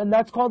iftar, and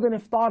that's called an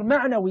iftar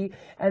ma'nawi.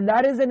 And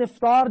that is an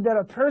iftar that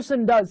a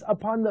person does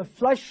upon the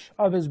flesh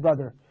of his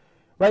brother.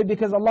 Right?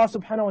 Because Allah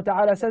subhanahu wa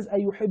ta'ala says,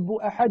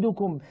 أَيُحِبُّ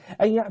أَحَدُكُمْ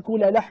أَن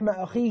يَأْكُلَ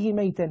لَحْمَ أَخِيهِ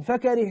مَيْتًا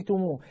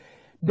فَكَرِهْتُمُوهُ.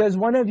 Does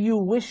one of you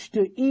wish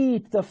to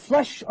eat the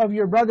flesh of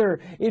your brother?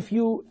 If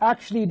you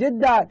actually did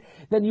that,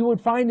 then you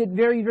would find it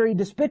very, very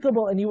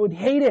despicable and you would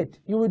hate it.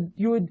 You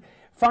would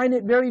find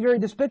it very, very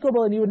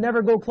despicable and you would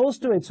never go close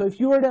to it. So if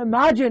you were to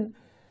imagine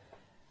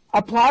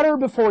a platter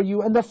before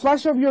you and the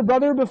flesh of your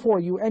brother before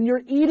you and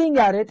you're eating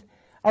at it,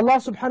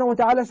 Allah subhanahu wa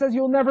ta'ala says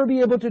you'll never be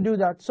able to do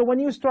that. So when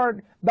you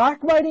start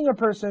backbiting a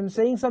person,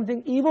 saying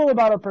something evil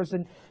about a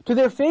person, to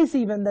their face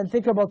even, then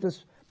think about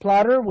this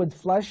platter with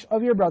flesh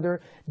of your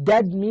brother,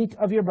 dead meat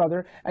of your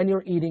brother, and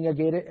you're eating at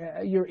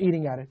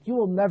it. You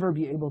will never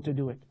be able to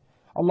do it.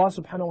 Allah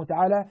subhanahu wa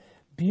ta'ala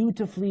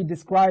beautifully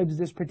describes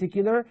this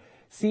particular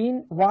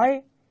scene.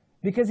 Why?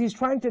 Because He's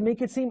trying to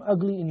make it seem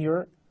ugly in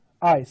your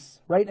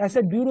eyes. Right? I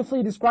said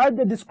beautifully described.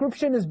 The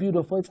description is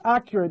beautiful. It's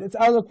accurate. It's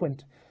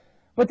eloquent.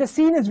 But the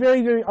scene is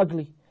very, very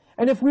ugly.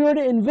 And if we were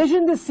to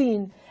envision the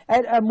scene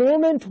at a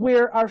moment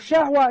where our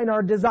shahwa and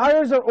our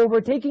desires are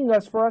overtaking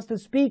us for us to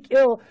speak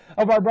ill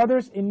of our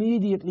brothers,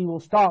 immediately we'll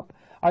stop.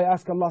 I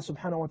ask Allah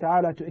subhanahu wa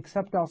ta'ala to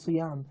accept our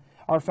siyam,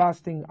 our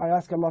fasting. I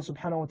ask Allah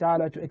subhanahu wa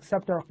ta'ala to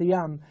accept our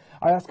qiyam.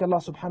 I ask Allah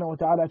subhanahu wa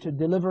ta'ala to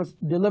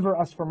deliver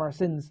us from our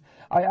sins.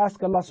 I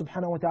ask Allah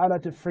subhanahu wa ta'ala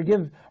to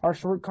forgive our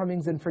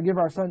shortcomings and forgive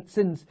our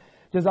sins.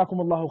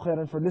 Jazakumullahu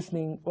khairan for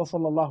listening. Wa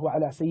sallallahu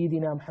ala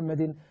sayyidina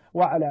Muhammadin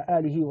wa ala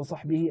alihi wa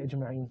sahbihi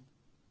ajma'in.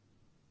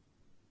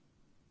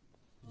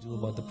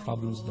 About the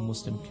problems of the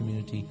Muslim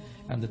community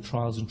and the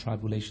trials and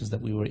tribulations that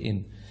we were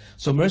in.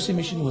 So Mercy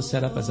Mission was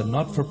set up as a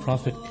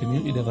not-for-profit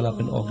community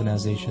development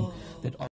organization that